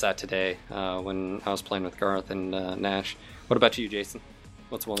 I noticed that today when I was playing with Garth and Nash. What about you, Jason?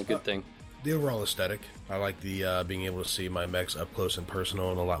 What's one good thing? The overall aesthetic. I like the being able to see my mechs up close and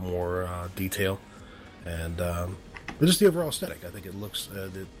personal and a lot more detail. And but just the overall aesthetic. I think it looks a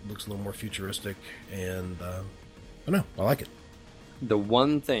little more futuristic, and I don't know. I like it. The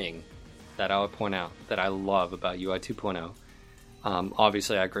one thing that I would point out that I love about UI 2.0.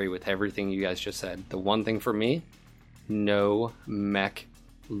 Obviously, I agree with everything you guys just said. The one thing for me, no mech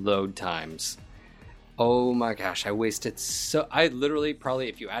load times. Oh my gosh, I wasted I literally, probably,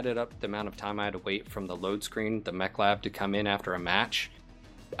 if you added up the amount of time I had to wait from the load screen, the mech lab, to come in after a match,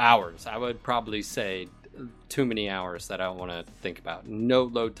 hours. I would probably say too many hours that I don't want to think about. No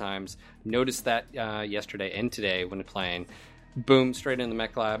load times. Noticed that yesterday and today when playing. Boom, straight in the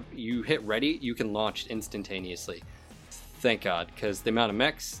mech lab. You hit ready, you can launch instantaneously. Thank God, because the amount of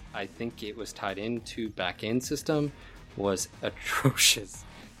mechs, I think it was tied into back-end system, was atrocious.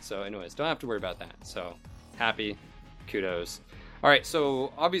 So anyways, don't have to worry about that. So happy, kudos. All right,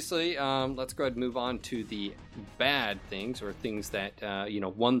 so obviously, let's go ahead and move on to the bad things, or things that,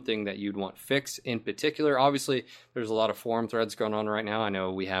 one thing that you'd want fixed in particular. Obviously, there's a lot of forum threads going on right now. I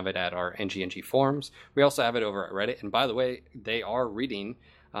know we have it at our NGNG forums. We also have it over at Reddit. And by the way, they are reading.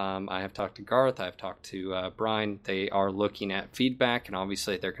 I have talked to Garth. I've talked to Brian. They are looking at feedback, and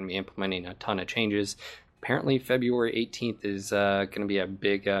obviously they're going to be implementing a ton of changes. Apparently, February 18th is going to be a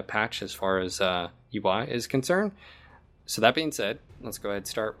big patch as far as UI is concerned. So that being said, let's go ahead and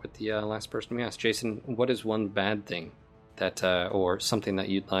start with the last person we asked. Jason, what is one bad thing that, or something that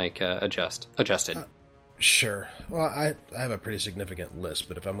you'd like adjusted? Sure. Well, I have a pretty significant list,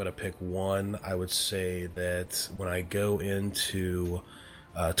 but if I'm going to pick one, I would say that when I go into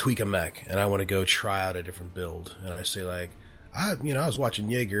tweak a mech and I want to go try out a different build, and I say like, I was watching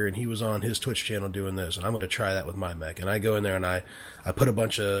Jaeger and he was on his Twitch channel doing this, and I'm going to try that with my mech. And I go in there and I put a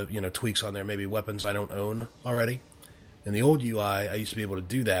bunch of, tweaks on there, maybe weapons I don't own already. In the old UI, I used to be able to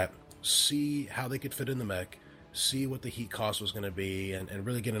do that, see how they could fit in the mech, see what the heat cost was going to be, and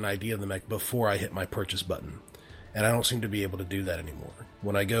really get an idea of the mech before I hit my purchase button. And I don't seem to be able to do that anymore.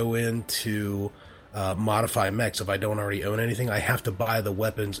 When I go into modify mechs, if I don't already own anything, I have to buy the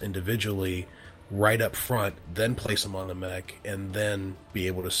weapons individually right up front, then place them on the mech, and then be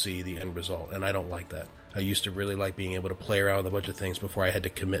able to see the end result. And I don't like that. I used to really like being able to play around with a bunch of things before I had to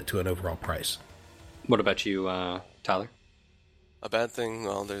commit to an overall price. What about you, Tyler? A bad thing,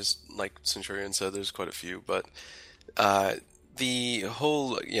 well, there's, like Centurion said, there's quite a few, but the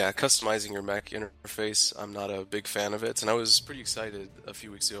whole, customizing your mech interface, I'm not a big fan of it, and I was pretty excited a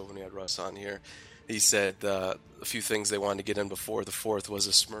few weeks ago when we had Russ on here. He said a few things they wanted to get in before the 4th was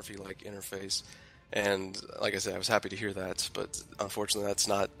a Smurfy-like interface, and like I said, I was happy to hear that, but unfortunately that's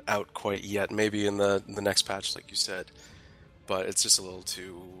not out quite yet. Maybe in the next patch, like you said, but it's just a little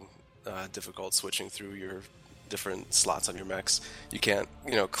too difficult switching through your different slots on your mechs. You can't,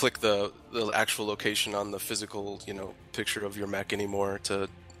 click the actual location on the physical, picture of your mech anymore to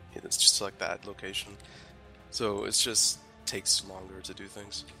just select that location. So it just takes longer to do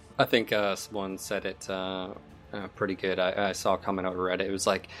things. I think someone said it pretty good. I saw a comment over Reddit. It was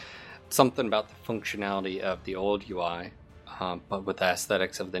like something about the functionality of the old UI, but with the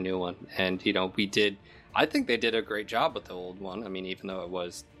aesthetics of the new one. And, I think they did a great job with the old one. I mean, even though it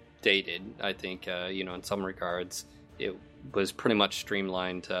was dated, I think, in some regards, it was pretty much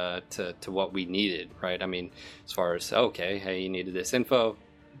streamlined to what we needed, right? I mean, as far as, okay, hey, you needed this info,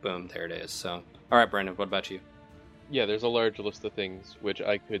 boom, there it is. So, all right, Brandon, what about you? Yeah, there's a large list of things which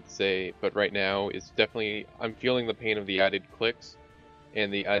I could say, but right now it's definitely, I'm feeling the pain of the added clicks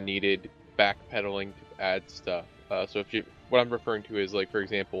and the unneeded backpedaling to add stuff. So what I'm referring to is, like, for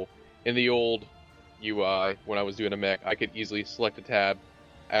example, in the old UI, when I was doing a mech, I could easily select a tab,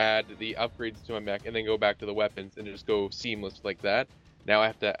 add the upgrades to my mech, and then go back to the weapons and just go seamless like that. Now I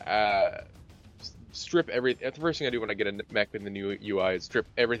have to strip everything. The first thing I do when I get a mech in the new UI is strip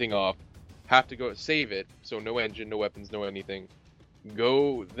everything off. Have to go save it, so no engine, no weapons, no anything.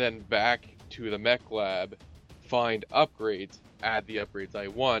 Go then back to the mech lab, find upgrades, add the upgrades I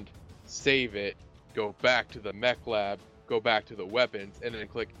want, save it, go back to the mech lab, go back to the weapons, and then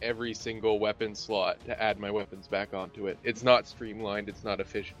click every single weapon slot to add my weapons back onto it. It's not streamlined, it's not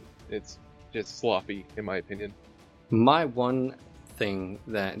efficient, it's just sloppy, in my opinion. My one thing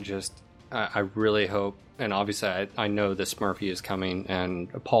that just, I really hope, and obviously I know the Smurfy is coming,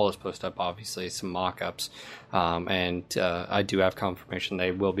 and Paul has posted up, obviously, some mock-ups, and I do have confirmation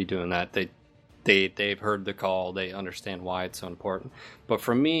they will be doing that. They've heard the call, they understand why it's so important. But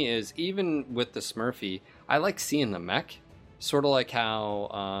for me is, even with the Smurfy, I like seeing the mech, sort of like how,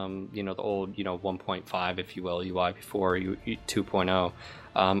 the old, 1.5, if you will, UI before 2.0.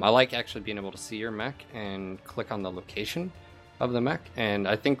 I like actually being able to see your mech and click on the location of the mech. And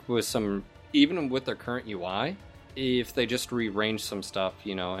I think even with their current UI, if they just rearrange some stuff,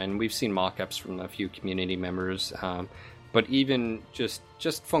 and we've seen mock-ups from a few community members, but even just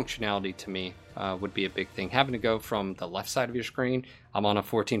functionality to me would be a big thing. Having to go from the left side of your screen, I'm on a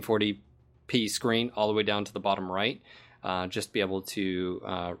 1440 P screen all the way down to the bottom right. Just be able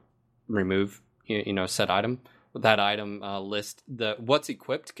to remove said item. That item list, what's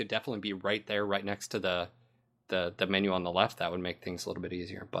equipped could definitely be right there, right next to the menu on the left. That would make things a little bit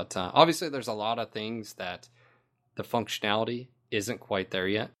easier. But obviously, there's a lot of things that the functionality isn't quite there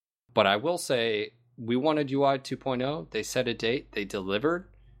yet. But I will say, we wanted UI 2.0. They set a date. They delivered.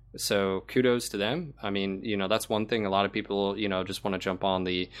 So kudos to them. I mean, that's one thing. A lot of people, just want to jump on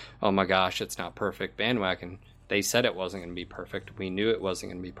the, oh my gosh, it's not perfect bandwagon. They said it wasn't going to be perfect. We knew it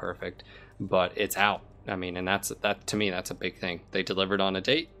wasn't going to be perfect, but it's out. I mean, and that to me, that's a big thing. They delivered on a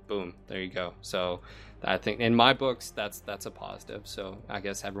date. Boom. There you go. So I think in my books, that's a positive. So I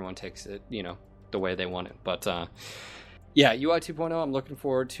guess everyone takes it, the way they want it. But, yeah, UI 2.0, I'm looking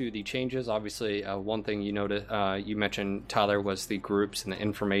forward to the changes. Obviously, one thing you mentioned, Tyler, was the groups and the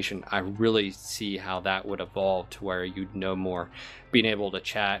information. I really see how that would evolve to where you'd know more, being able to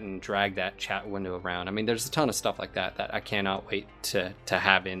chat and drag that chat window around. I mean, there's a ton of stuff like that I cannot wait to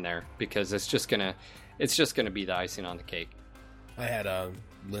have in there, because it's just gonna be the icing on the cake. I had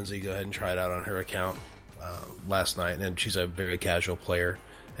Lindsay go ahead and try it out on her account last night, and she's a very casual player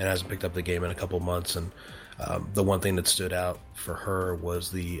and hasn't picked up the game in a couple months, and the one thing that stood out for her was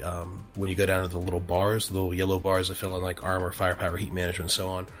the when you go down to the little bars, the little yellow bars that fill in like armor, firepower, heat management, and so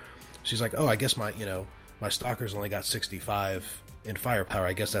on. She's like, oh, I guess my stalker's only got 65 in firepower.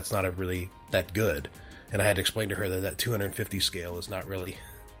 I guess that's not really that good. And I had to explain to her that 250 scale is not really,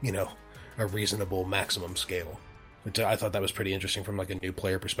 a reasonable maximum scale. Which I thought that was pretty interesting from like a new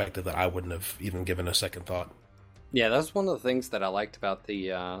player perspective that I wouldn't have even given a second thought. Yeah, that's one of the things that I liked about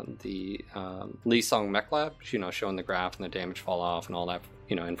the Lee Song Mech Lab, showing the graph and the damage fall off and all that,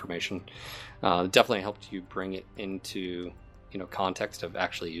 information. Definitely helped you bring it into, context of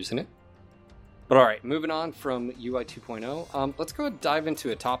actually using it. But all right, moving on from UI 2.0, let's go dive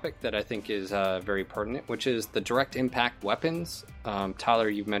into a topic that I think is very pertinent, which is the direct impact weapons. Tyler,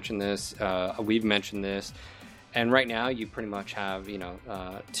 you've mentioned this. We've mentioned this. And right now, you pretty much have,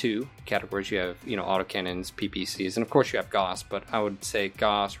 two categories. You have, autocannons, PPCs, and of course you have Gauss. But I would say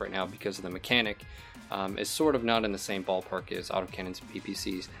Gauss right now, because of the mechanic, is sort of not in the same ballpark as autocannons and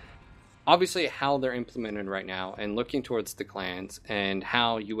PPCs. Obviously, how they're implemented right now, and looking towards the clans, and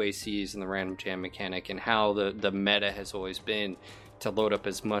how UACs and the random jam mechanic, and how the meta has always been to load up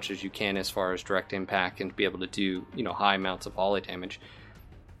as much as you can as far as direct impact and to be able to do, high amounts of volley damage.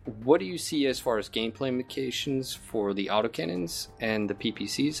 What do you see as far as gameplay implications for the autocannons and the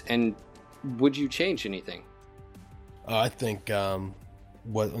PPCs, and would you change anything? I think I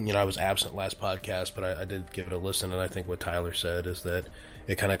was absent last podcast, but I did give it a listen, and I think what Tyler said is that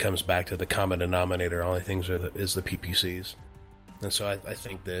it kind of comes back to the common denominator. Only things is the PPCs, and so I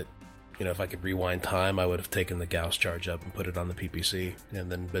think that if I could rewind time, I would have taken the Gauss charge up and put it on the PPC,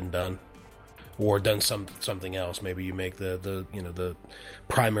 and then been done. Or done something else. Maybe you make the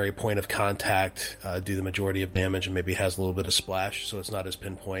primary point of contact do the majority of damage, and maybe has a little bit of splash, so it's not as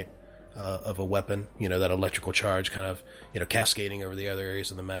pinpoint of a weapon. That electrical charge kind of cascading over the other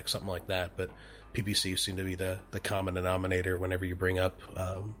areas of the mech, something like that. But PPCs seem to be the common denominator whenever you bring up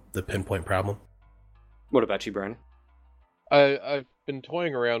the pinpoint problem. What about you, Brian? I've been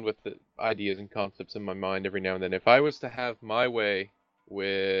toying around with the ideas and concepts in my mind every now and then. If I was to have my way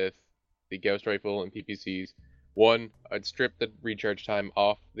with the Gauss rifle and PPCs, 1, I'd strip the recharge time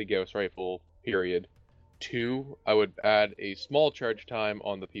off the Gauss rifle, period. 2, I would add a small charge time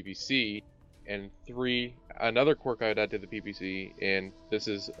on the PPC. And 3, another quirk I'd add to the PPC, and this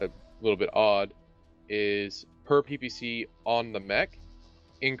is a little bit odd, is per PPC on the mech,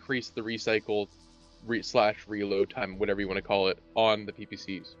 increase the recycle / reload time, whatever you want to call it, on the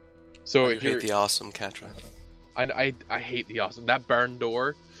PPCs. So I hate the awesome Catra. I hate the awesome. That barn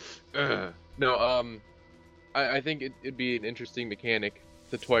door. No, I think it'd be an interesting mechanic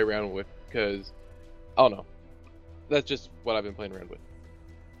to toy around with, because, I don't know. That's just what I've been playing around with.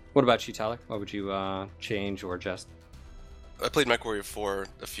 What about you, Tyler? What would you change or adjust? I played MechWarrior 4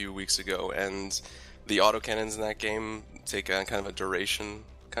 a few weeks ago, and the autocannons in that game take a kind of a duration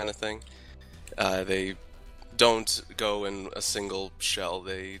kind of thing. They don't go in a single shell.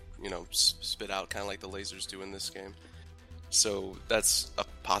 They, spit out kind of like the lasers do in this game. So that's a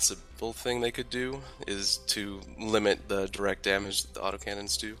possible thing they could do, is to limit the direct damage that the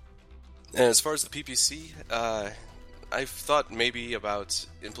autocannons do. And as far as the PPC, I've thought maybe about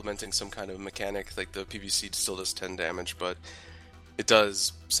implementing some kind of mechanic, like the PPC still does 10 damage, but it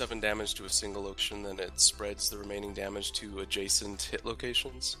does 7 damage to a single location, and it spreads the remaining damage to adjacent hit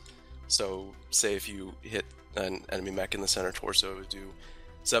locations. So, say if you hit an enemy mech in the center torso, it would do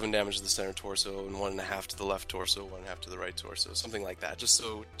 7 damage to the center torso and 1.5 to the left torso, 1.5 to the right torso, something like that. Just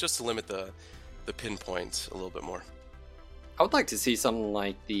to limit the pinpoint a little bit more. I would like to see something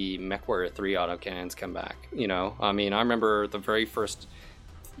like the MechWarrior 3 autocannons come back. I mean, I remember the very first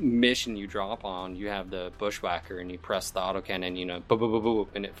mission you drop on, you have the Bushwhacker and you press the autocannon, boop, boop, boop, boop,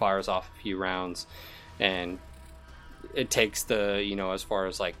 and it fires off a few rounds. And it takes as far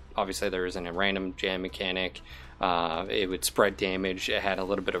as like, obviously there isn't a random jam mechanic. It would spread damage. It had a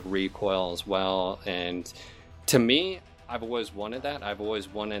little bit of recoil as well. And to me, I've always wanted that. I've always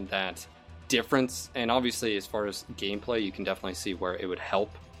wanted that difference. And obviously, as far as gameplay, you can definitely see where it would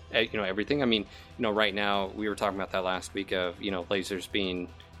help, everything. I mean, right now, we were talking about that last week of, lasers being,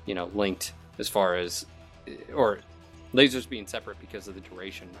 linked as far as, or lasers being separate because of the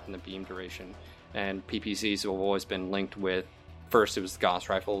duration and the beam duration. And PPCs have always been linked with, first it was the Gauss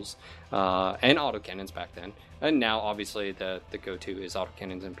rifles and autocannons back then. And now, obviously, the go-to is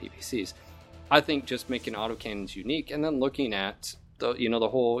autocannons and PPCs. I think just making autocannons unique and then looking at the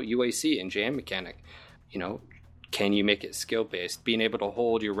whole UAC and jam mechanic, can you make it skill based? Being able to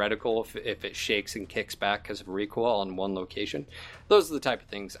hold your reticle if it shakes and kicks back because of recoil on one location. Those are the type of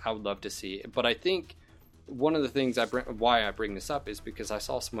things I would love to see. But I think one of the things why I bring this up is because I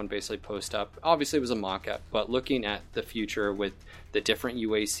saw someone basically post up, obviously it was a mock-up, but looking at the future with the different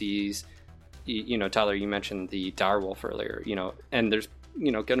UACs, Tyler, you mentioned the Direwolf earlier, and there's,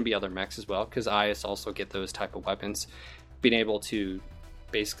 going to be other mechs as well, because IS also get those type of weapons. Being able to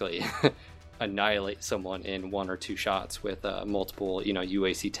basically annihilate someone in 1 or 2 shots with multiple,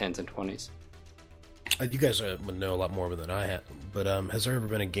 UAC 10s and 20s. You guys would know a lot more than I have, but has there ever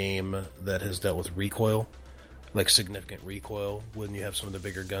been a game that has dealt with recoil, like significant recoil, when you have some of the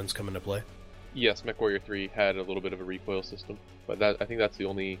bigger guns come into play? Yes, MechWarrior 3 had a little bit of a recoil system, but I think that's the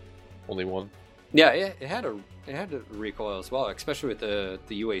only one. Yeah, it had a recoil as well, especially with the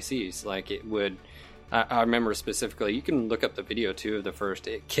UACs. Like it would, I remember specifically. You can look up the video too of the first.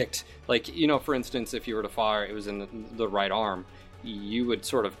 It kicked, like for instance, if you were to fire, it was in the right arm. You would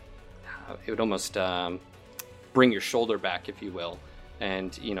sort of, it would almost bring your shoulder back, if you will,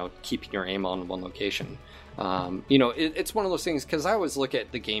 and keeping your aim on one location. It's one of those things, because I always look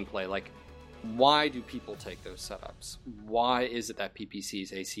at the gameplay like, why do people take those setups? Why is it that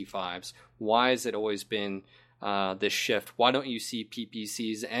PPCs AC5s? Why has it always been this shift? Why don't you see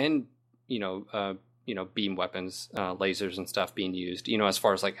PPCs and beam weapons, lasers and stuff being used? As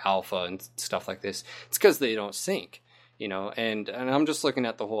far as like alpha and stuff like this, it's because they don't sync. And I'm just looking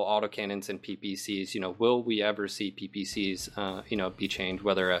at the whole autocannons and PPCs. Will we ever see PPCs, be changed,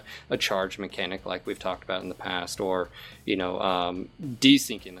 whether a charge mechanic like we've talked about in the past, or,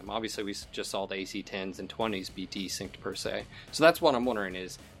 desyncing them? Obviously, we just saw the AC 10s and 20s be desynced per se. So that's what I'm wondering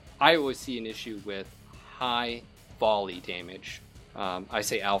is, I always see an issue with high volley damage. I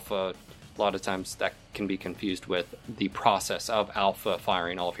say alpha. A lot of times that can be confused with the process of alpha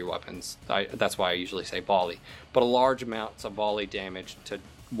firing all of your weapons. That's why I usually say volley. But a large amounts of volley damage to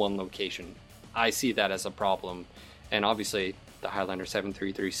one location, I see that as a problem. And obviously the Highlander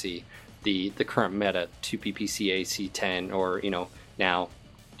 733C, the current meta, 2 PPC AC10, or now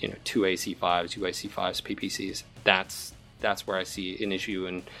 2 AC5s, UAC5s, PPCs, that's where I see an issue.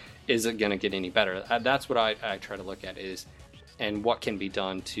 And is it going to get any better? That's what I try to look at is, and what can be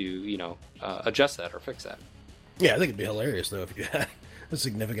done to, adjust that or fix that. Yeah, I think it'd be hilarious, though, if you had a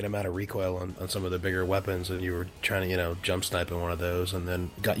significant amount of recoil on some of the bigger weapons and you were trying to, jump snipe in one of those and then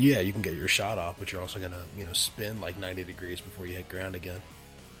you can get your shot off, but you're also going to, spin like 90 degrees before you hit ground again.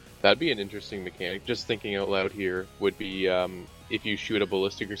 That'd be an interesting mechanic. Just thinking out loud here would be if you shoot a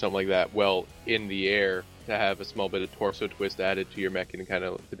ballistic or something like that, well, in the air, to have a small bit of torso twist added to your mech and kind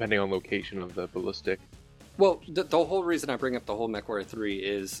of, depending on location of the ballistic. Well, the whole reason I bring up the whole MechWarrior 3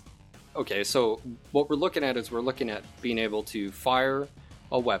 is, okay, so what we're looking at is we're looking at being able to fire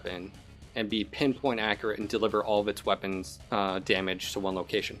a weapon and be pinpoint accurate and deliver all of its weapons damage to one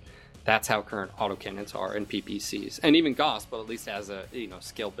location. That's how current autocannons are in PPCs. And even Gauss, but at least as a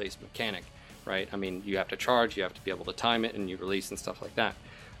skill-based mechanic, right? I mean, you have to charge, you have to be able to time it, and you release and stuff like that.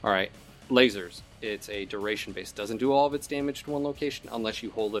 All right, lasers. It's a duration based. Doesn't do all of its damage to one location unless you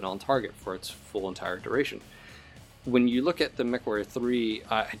hold it on target for its full entire duration. When you look at the MechWarrior 3,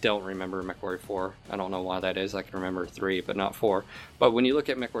 I don't remember MechWarrior 4. I don't know why that is. I can remember 3, but not 4. But when you look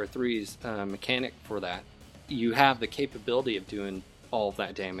at MechWarrior 3's mechanic for that, you have the capability of doing all of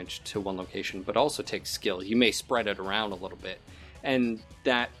that damage to one location, but also takes skill. You may spread it around a little bit. And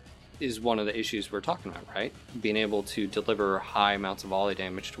that is one of the issues we're talking about, right? Being able to deliver high amounts of volley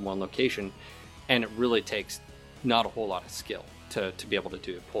damage to one location, and it really takes not a whole lot of skill. to be able to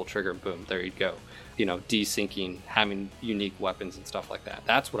do it. Pull trigger, boom, there you go. You know, desyncing, having unique weapons and stuff like that.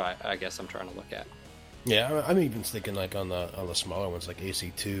 That's what I guess I'm trying to look at. Yeah, I'm even thinking like on the smaller ones, like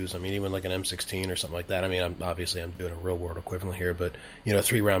AC2s. I mean, even like an M16 or something like that. I mean, I'm doing a real world equivalent here, but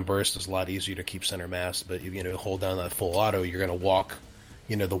 3-round burst is a lot easier to keep center mass. But hold down that full auto, you're going to walk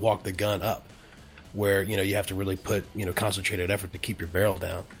the gun up, where you have to really put concentrated effort to keep your barrel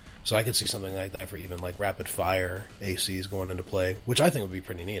down. So I could see something like that for even like rapid fire ACs going into play, which I think would be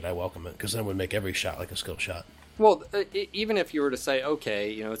pretty neat. I welcome it, because then it would make every shot like a skill shot. Well, even if you were to say,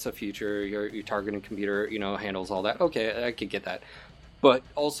 okay, it's a future, your targeting computer, handles all that. Okay, I could get that. But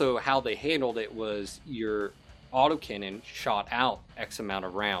also how they handled it was your autocannon shot out X amount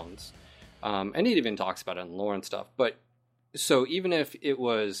of rounds. And it even talks about it in lore and stuff. But so even if it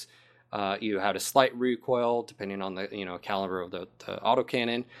was, you had a slight recoil depending on the, caliber of the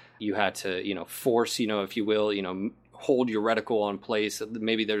autocannon, you had to, force, if you will, hold your reticle on place.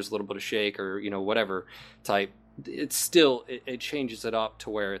 Maybe there's a little bit of shake or, whatever type. It's still, it changes it up to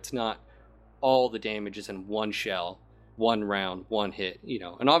where it's not all the damage is in one shell, one round, one hit,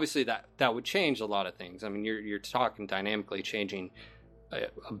 and obviously that would change a lot of things. I mean, you're talking dynamically changing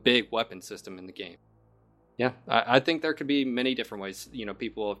a big weapon system in the game. Yeah, I think there could be many different ways.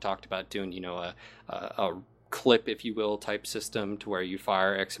 People have talked about doing, a clip, if you will, type system to where you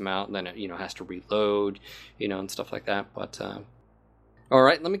fire X amount and then it, has to reload, and stuff like that. But, all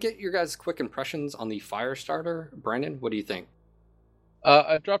right, let me get your guys' quick impressions on the Firestarter. Brandon, what do you think?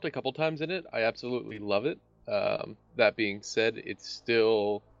 I've dropped a couple times in it. I absolutely love it. That being said, it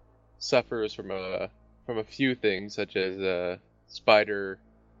still suffers from a few things, such as spider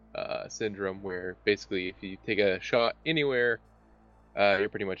syndrome, where basically if you take a shot anywhere, you're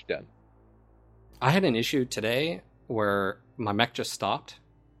pretty much done. I had an issue today where my mech just stopped.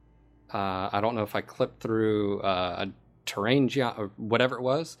 I don't know if I clipped through a terrain or whatever it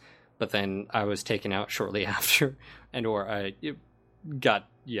was, but then I was taken out shortly after, or I got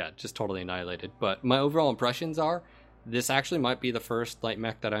just totally annihilated. But my overall impressions are this actually might be the first light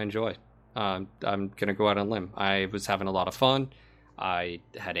mech that I enjoy. I'm gonna go out on a limb. I was having a lot of fun. I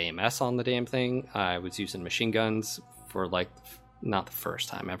had AMS on the damn thing. I was using machine guns for like not the first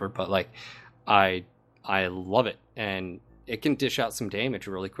time ever, but like I love it, and it can dish out some damage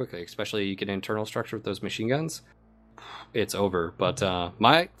really quickly, especially you get internal structure with those machine guns. It's over. But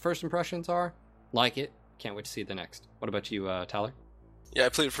my first impressions are like it. Can't wait to see the next. What about you, Tyler? Yeah, I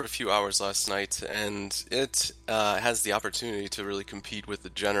played it for a few hours last night, and it has the opportunity to really compete with the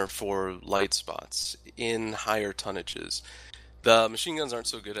Jenner for light spots in higher tonnages. The machine guns aren't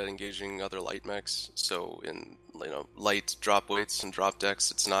so good at engaging other light mechs, so in light drop weights and drop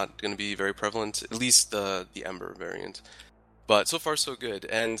decks, it's not going to be very prevalent, at least the Ember variant. But so far, so good.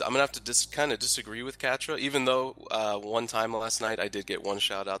 And I'm going to have to kind of disagree with Katra, even though one time last night I did get one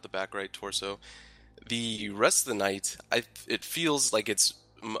shot out the back right torso. The rest of the night, it feels like it's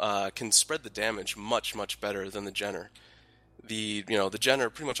can spread the damage much, much better than the Jenner. The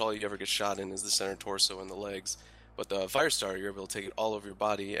Jenner, pretty much all you ever get shot in is the center torso and the legs. But the Firestarter, you're able to take it all over your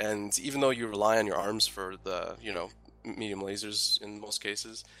body. And even though you rely on your arms for the, medium lasers in most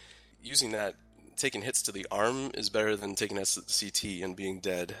cases, using that, taking hits to the arm is better than taking a CT and being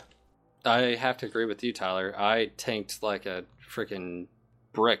dead. I have to agree with you, Tyler. I tanked like a freaking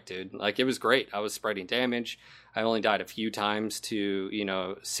brick, dude. Like, it was great. I was spreading damage. I only died a few times to,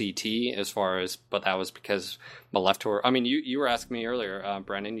 CT but that was because my left torso. I mean, you were asking me earlier,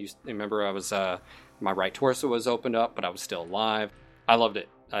 Brennan, you remember I was, my right torso was opened up, but I was still alive. I loved it.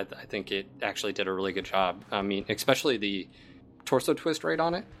 I think it actually did a really good job. I mean, especially the torso twist rate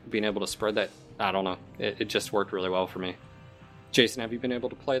on it, being able to spread that, I don't know. It just worked really well for me. Jason, have you been able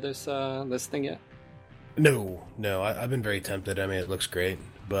to play this thing yet? No. I've been very tempted. I mean, it looks great,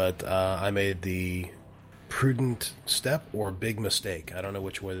 but I made the prudent step or big mistake. I don't know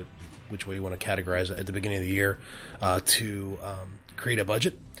which way you want to categorize it at the beginning of the year to create a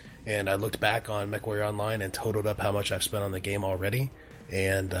budget. And I looked back on MechWarrior Online and totaled up how much I've spent on the game already,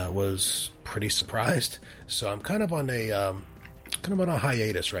 and was pretty surprised. So I'm kind of on a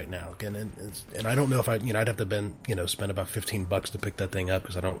hiatus right now, and I don't know if I'd have to spend about $15 to pick that thing up,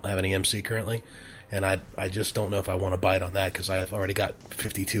 because I don't have any MC currently, and I just don't know if I want to bite on that, because I've already got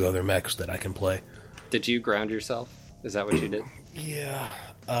 52 other mechs that I can play. Did you ground yourself? Is that what you did? Yeah,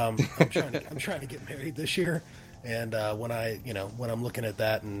 I'm trying to get married this year, and when I'm looking at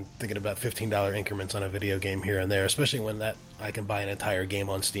that and thinking about $15 increments on a video game here and there, especially when that I can buy an entire game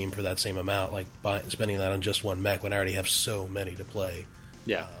on Steam for that same amount, like spending that on just one mech when I already have so many to play.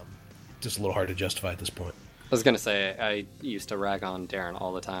 Yeah, just a little hard to justify at this point. was going to say, I used to rag on Darren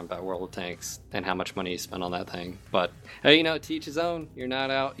all the time about World of Tanks and how much money he spent on that thing. But, hey, to each his own. You're not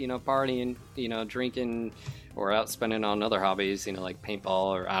out, partying, drinking, or out spending on other hobbies, like paintball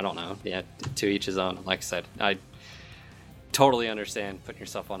or I don't know. Yeah, to each his own. Like I said, I totally understand putting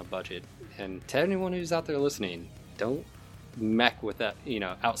yourself on a budget. And to anyone who's out there listening, don't mech with that,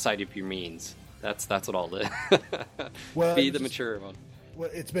 outside of your means. That's what I'll do. Well, be the mature one. Well,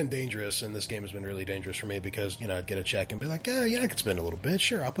 it's been dangerous, and this game has been really dangerous for me because, I'd get a check and be like, I could spend a little bit.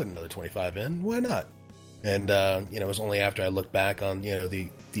 Sure, I'll put another 25 in. Why not? And, it was only after I looked back on, the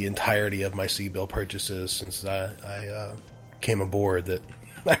entirety of my C-bill purchases since I came aboard that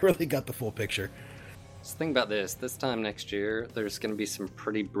I really got the full picture. Just think about this. This time next year, there's going to be some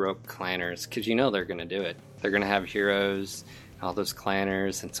pretty broke clanners, because they're going to do it. They're going to have heroes, all those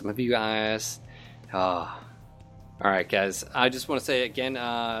clanners, and some of you guys. All right, guys. I just want to say again,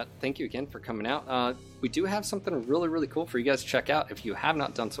 thank you again for coming out. We do have something really, really cool for you guys to check out. If you have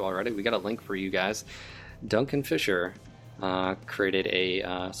not done so already, we got a link for you guys. Duncan Fisher created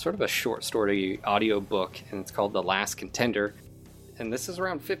a sort of a short story audio book, and it's called The Last Contender. And this is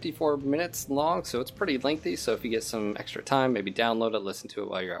around 54 minutes long, so it's pretty lengthy. So if you get some extra time, maybe download it, listen to it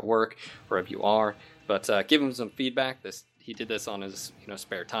while you're at work, wherever you are. But give him some feedback. He did this on his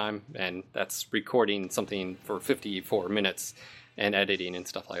spare time, and that's recording something for 54 minutes and editing and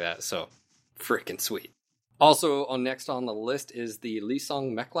stuff like that. So freaking sweet. Also, next on the list is the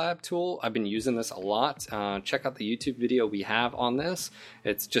Lisong MechLab tool. I've been using this a lot. Check out the YouTube video we have on this.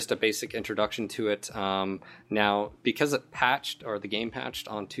 It's just a basic introduction to it. Now, because the game patched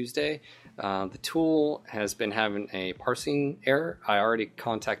on Tuesday, the tool has been having a parsing error. I already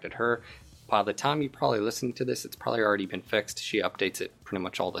contacted her. By the time you probably listen to this, it's probably already been fixed. She updates it pretty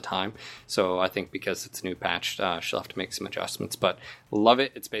much all the time. So I think because it's a new patch, she'll have to make some adjustments. But love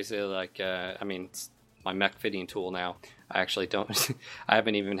it. It's basically like, it's my mech fitting tool now. I actually I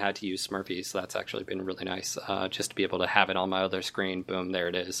haven't even had to use Smurfy, so that's actually been really nice. Just to be able to have it on my other screen. Boom, there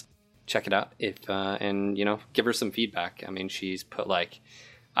it is. Check it out. And give her some feedback. She's put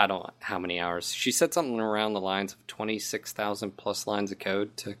I don't know how many hours. She said something around the lines of 26,000 plus lines of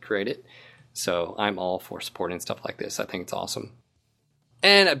code to create it. So I'm all for supporting stuff like this. I think it's awesome.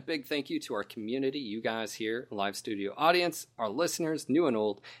 And a big thank you to our community, you guys here, live studio audience, our listeners, new and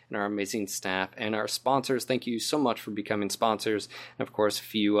old, and our amazing staff and our sponsors. Thank you so much for becoming sponsors. And of course,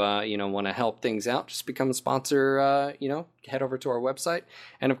 if you want to help things out, just become a sponsor. Head over to our website.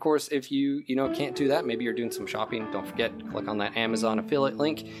 And of course, if you can't do that, maybe you're doing some shopping. Don't forget, click on that Amazon affiliate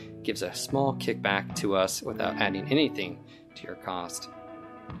link. It gives a small kickback to us without adding anything to your cost.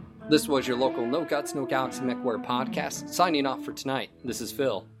 This was your local No Guts, No Galaxy MechWarrior podcast. Signing off for tonight. This is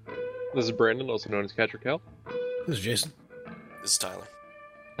Phil. This is Brandon, also known as Catcher Cal. This is Jason. This is Tyler.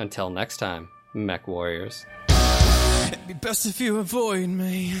 Until next time, Mech Warriors. It'd be best if you avoid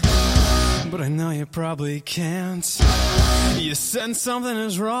me, but I know you probably can't. You sense something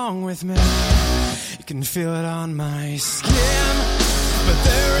is wrong with me. You can feel it on my skin, but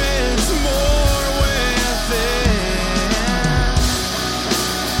there is more with it.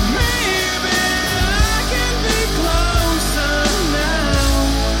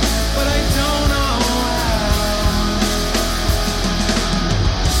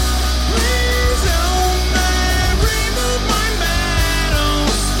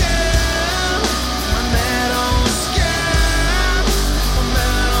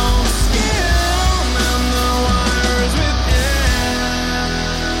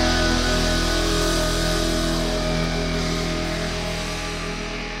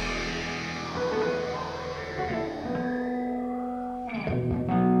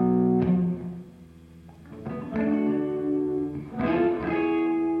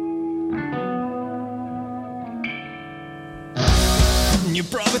 You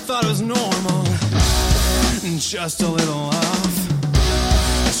probably thought it was normal, just a little off.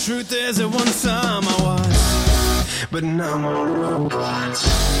 The truth is, at one time I was, but now I'm a robot.